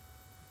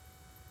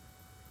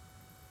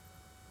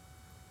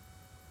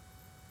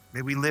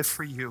 May we live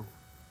for you.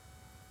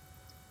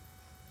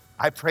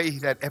 I pray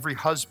that every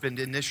husband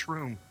in this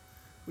room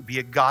would be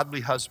a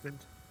godly husband.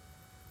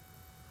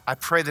 I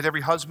pray that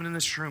every husband in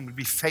this room would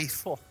be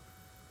faithful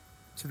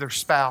to their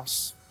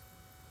spouse,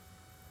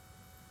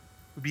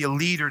 would be a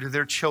leader to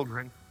their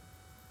children.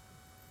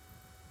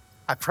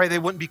 I pray they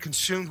wouldn't be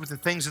consumed with the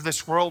things of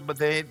this world, but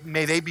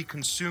may they be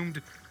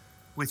consumed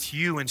with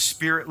you and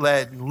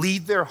Spirit-led and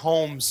lead their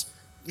homes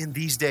in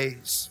these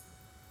days.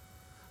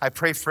 I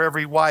pray for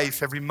every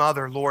wife, every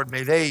mother, Lord,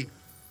 may they,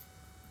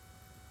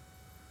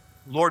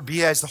 Lord,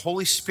 be as the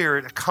Holy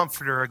Spirit, a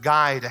comforter, a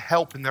guide, a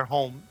help in their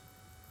home.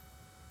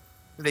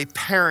 May they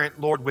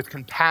parent, Lord, with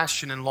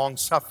compassion and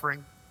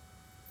long-suffering.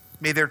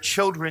 May their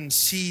children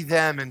see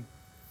them and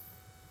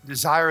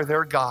desire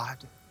their God.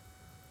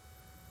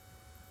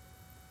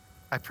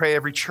 I pray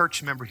every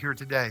church member here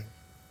today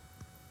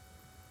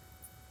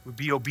would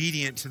be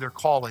obedient to their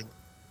calling.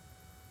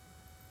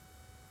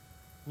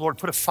 Lord,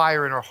 put a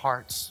fire in our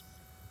hearts.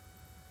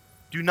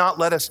 Do not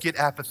let us get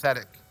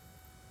apathetic.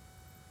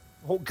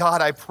 Oh God,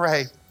 I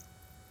pray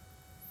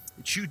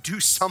that you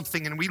do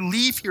something and we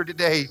leave here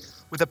today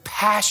with a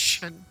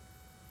passion.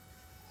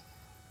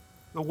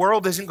 The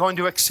world isn't going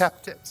to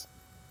accept it.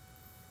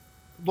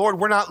 Lord,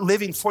 we're not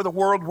living for the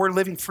world, we're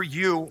living for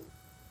you.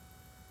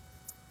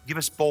 Give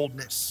us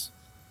boldness.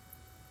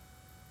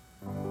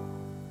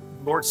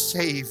 Lord,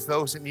 save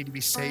those that need to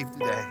be saved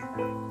today.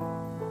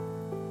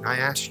 And I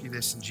ask you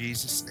this in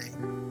Jesus' name.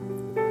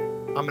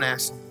 I'm going to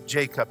ask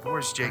Jacob.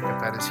 Where's Jacob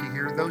at? Is he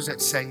here? Those that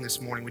sang this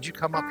morning, would you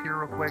come up here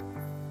real quick?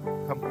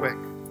 Come quick.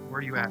 Where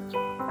are you at?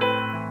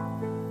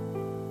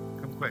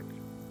 Come quick.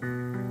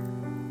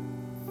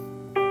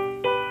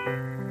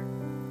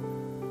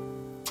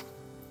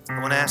 I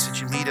want to ask that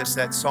you lead us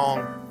that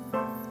song,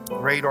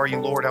 Great Are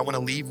You, Lord. I want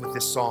to leave with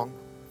this song.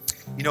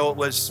 You know, it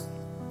was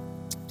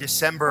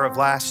December of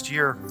last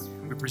year.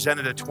 We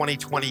presented a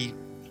 2020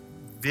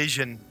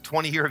 vision,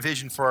 20-year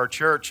vision for our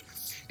church.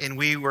 And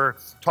we were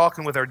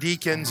talking with our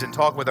deacons and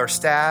talking with our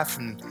staff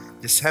in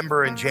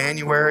December and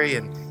January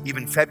and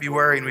even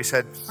February. And we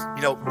said,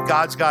 you know,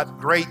 God's got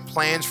great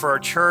plans for our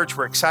church.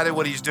 We're excited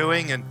what he's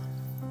doing. And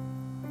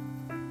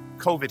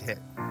COVID hit.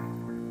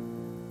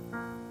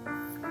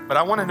 But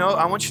I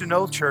want you to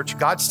know, church,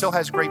 God still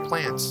has great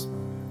plans.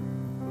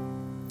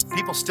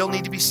 People still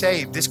need to be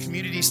saved. This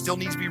community still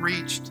needs to be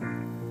reached.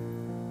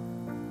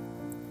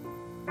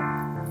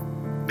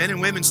 Men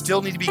and women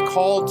still need to be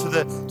called to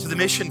the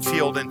mission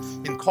field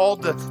and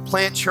called to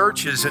plant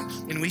churches.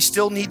 And we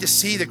still need to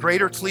see the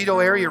greater Toledo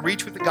area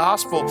reach with the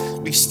gospel.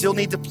 We still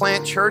need to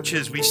plant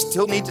churches. We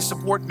still need to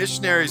support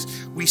missionaries.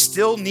 We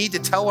still need to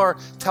tell our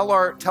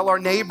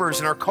neighbors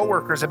and our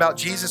coworkers about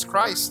Jesus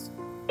Christ.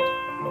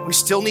 We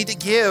still need to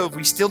give.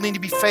 We still need to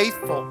be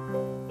faithful.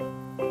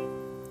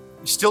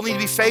 We still need to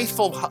be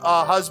faithful,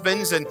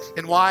 husbands and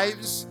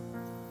wives.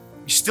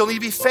 We still need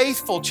to be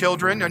faithful,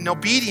 children, and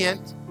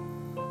obedient.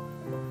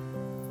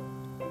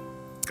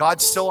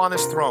 God's still on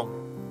his throne.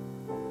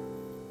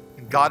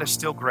 And God is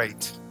still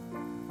great.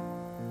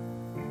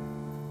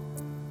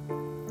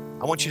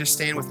 I want you to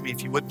stand with me,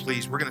 if you would,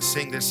 please. We're going to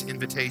sing this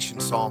invitation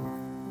psalm.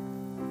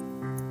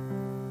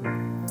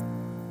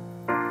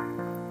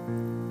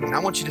 And I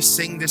want you to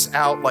sing this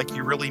out like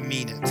you really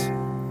mean it.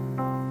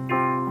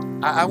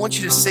 I want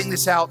you to sing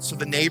this out so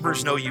the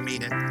neighbors know you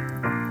mean it.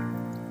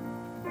 And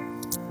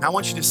I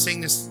want you to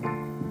sing this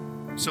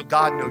so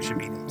God knows you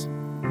mean it.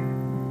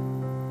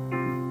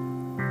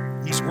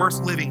 He's worth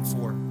living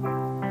for.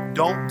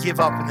 Don't give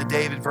up in the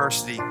day of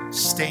adversity.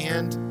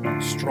 Stand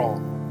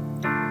strong.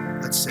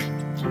 Let's sing.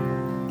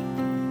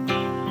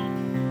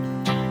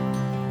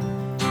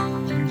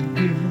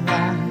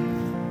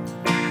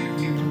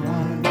 You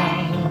are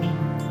love.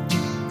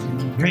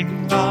 You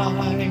bring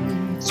light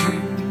to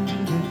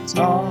the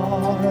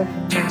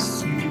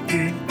darkness. You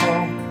give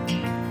hope.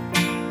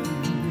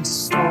 You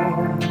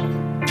restore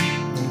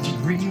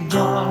every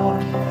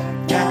heart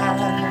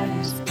that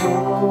is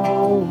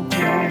broken.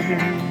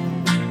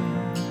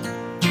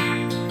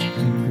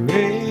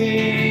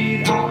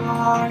 Great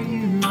are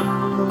you,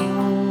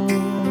 Lord.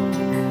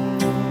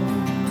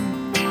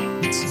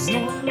 It's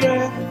your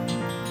breath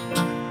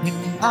in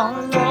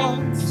our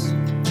lungs,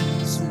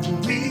 so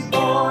we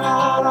pour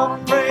out our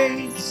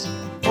praise,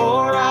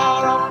 pour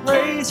out our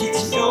praise.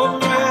 It's your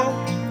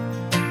breath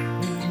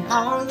in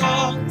our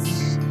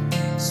lungs,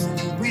 so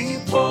we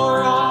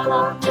pour out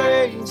our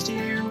praise to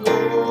you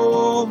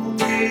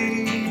only.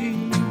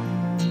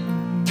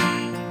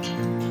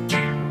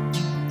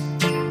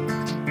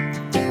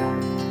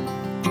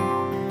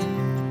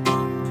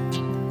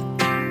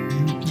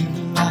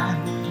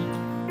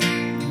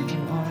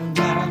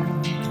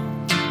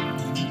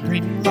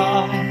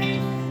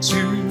 To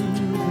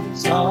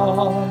the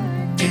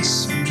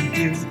darkness, you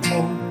give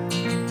hope,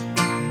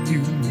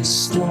 you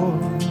restore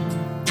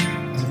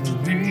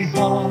every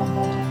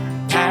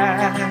heart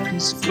that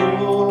is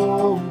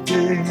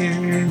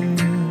broken.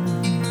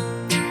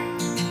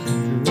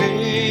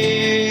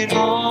 Great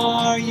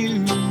are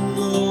you,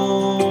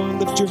 Lord.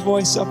 Lift your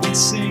voice up and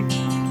sing.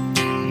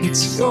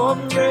 It's your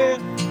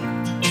breath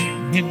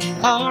in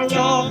our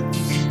lungs,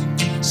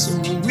 so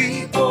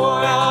we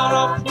pour out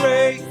our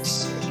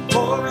praise.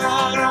 Pour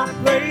out our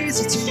praise,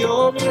 it's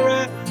your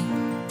breath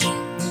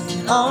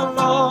in our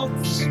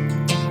lungs.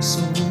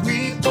 So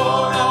we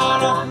pour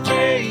out our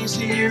praise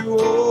to you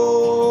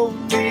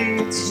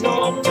only. It's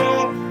your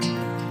breath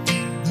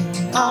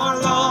in our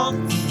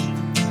lungs.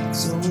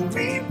 So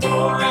we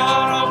pour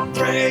out our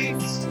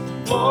praise,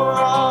 pour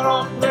out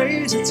our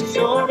praise, it's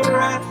your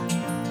breath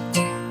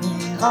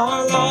in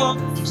our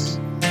lungs.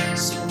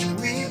 So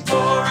we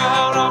pour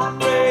out our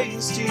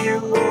praise to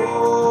you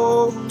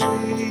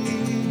only.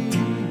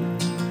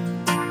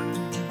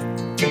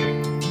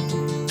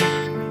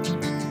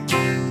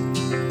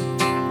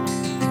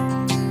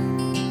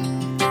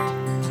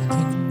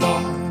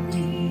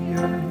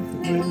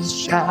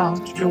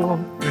 Shout your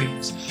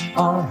praise,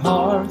 our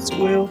hearts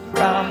will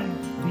cry,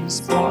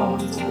 these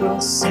bones will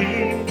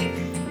sing.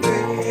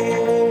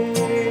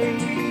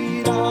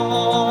 Great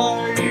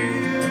are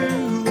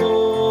you,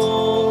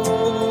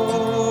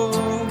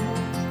 Lord.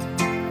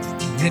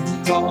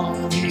 And all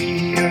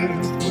the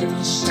earth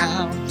will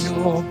shout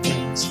your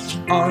praise,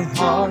 our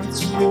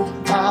hearts will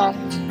cry,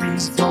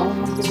 these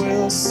bones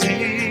will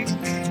sing.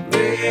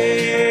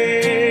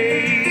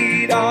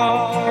 Great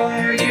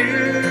are you,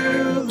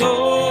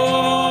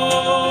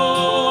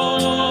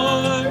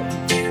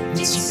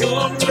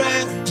 your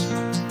breath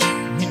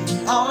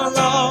in our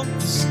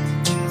lungs,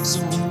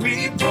 so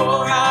we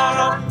pour out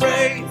our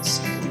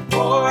praise, we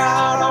pour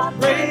out our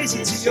praise.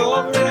 It's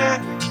your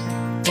breath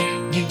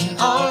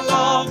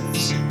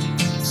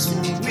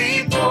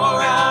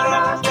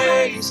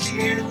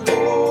you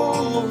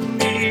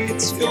only.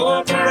 It's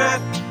your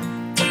breath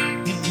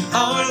in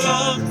our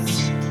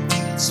lungs.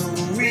 So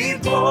we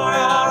pour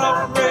out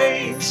our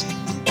praise,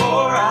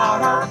 pour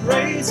out our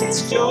praise.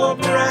 It's your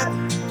breath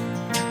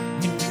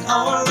in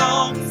our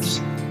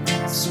lungs.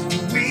 So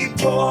we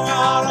pour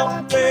out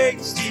our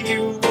praise to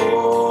you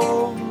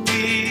only.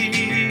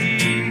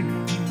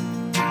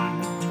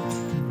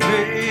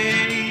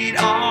 Great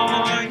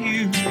are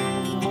you,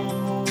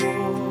 Lord.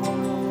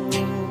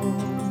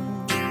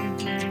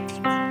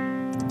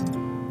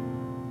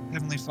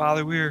 Heavenly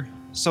Father, we're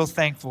so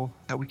thankful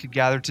that we could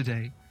gather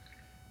today.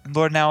 And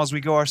Lord, now as we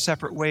go our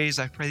separate ways,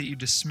 I pray that you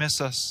dismiss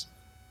us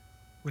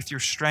with your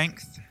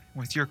strength,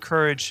 with your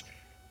courage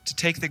to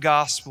take the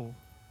gospel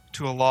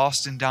to a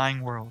lost and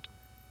dying world,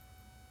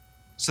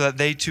 so that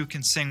they too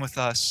can sing with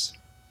us,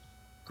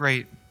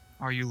 great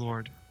are you,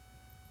 Lord.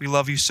 We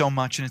love you so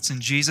much, and it's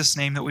in Jesus'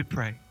 name that we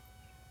pray.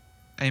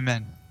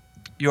 Amen.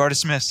 You are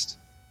dismissed.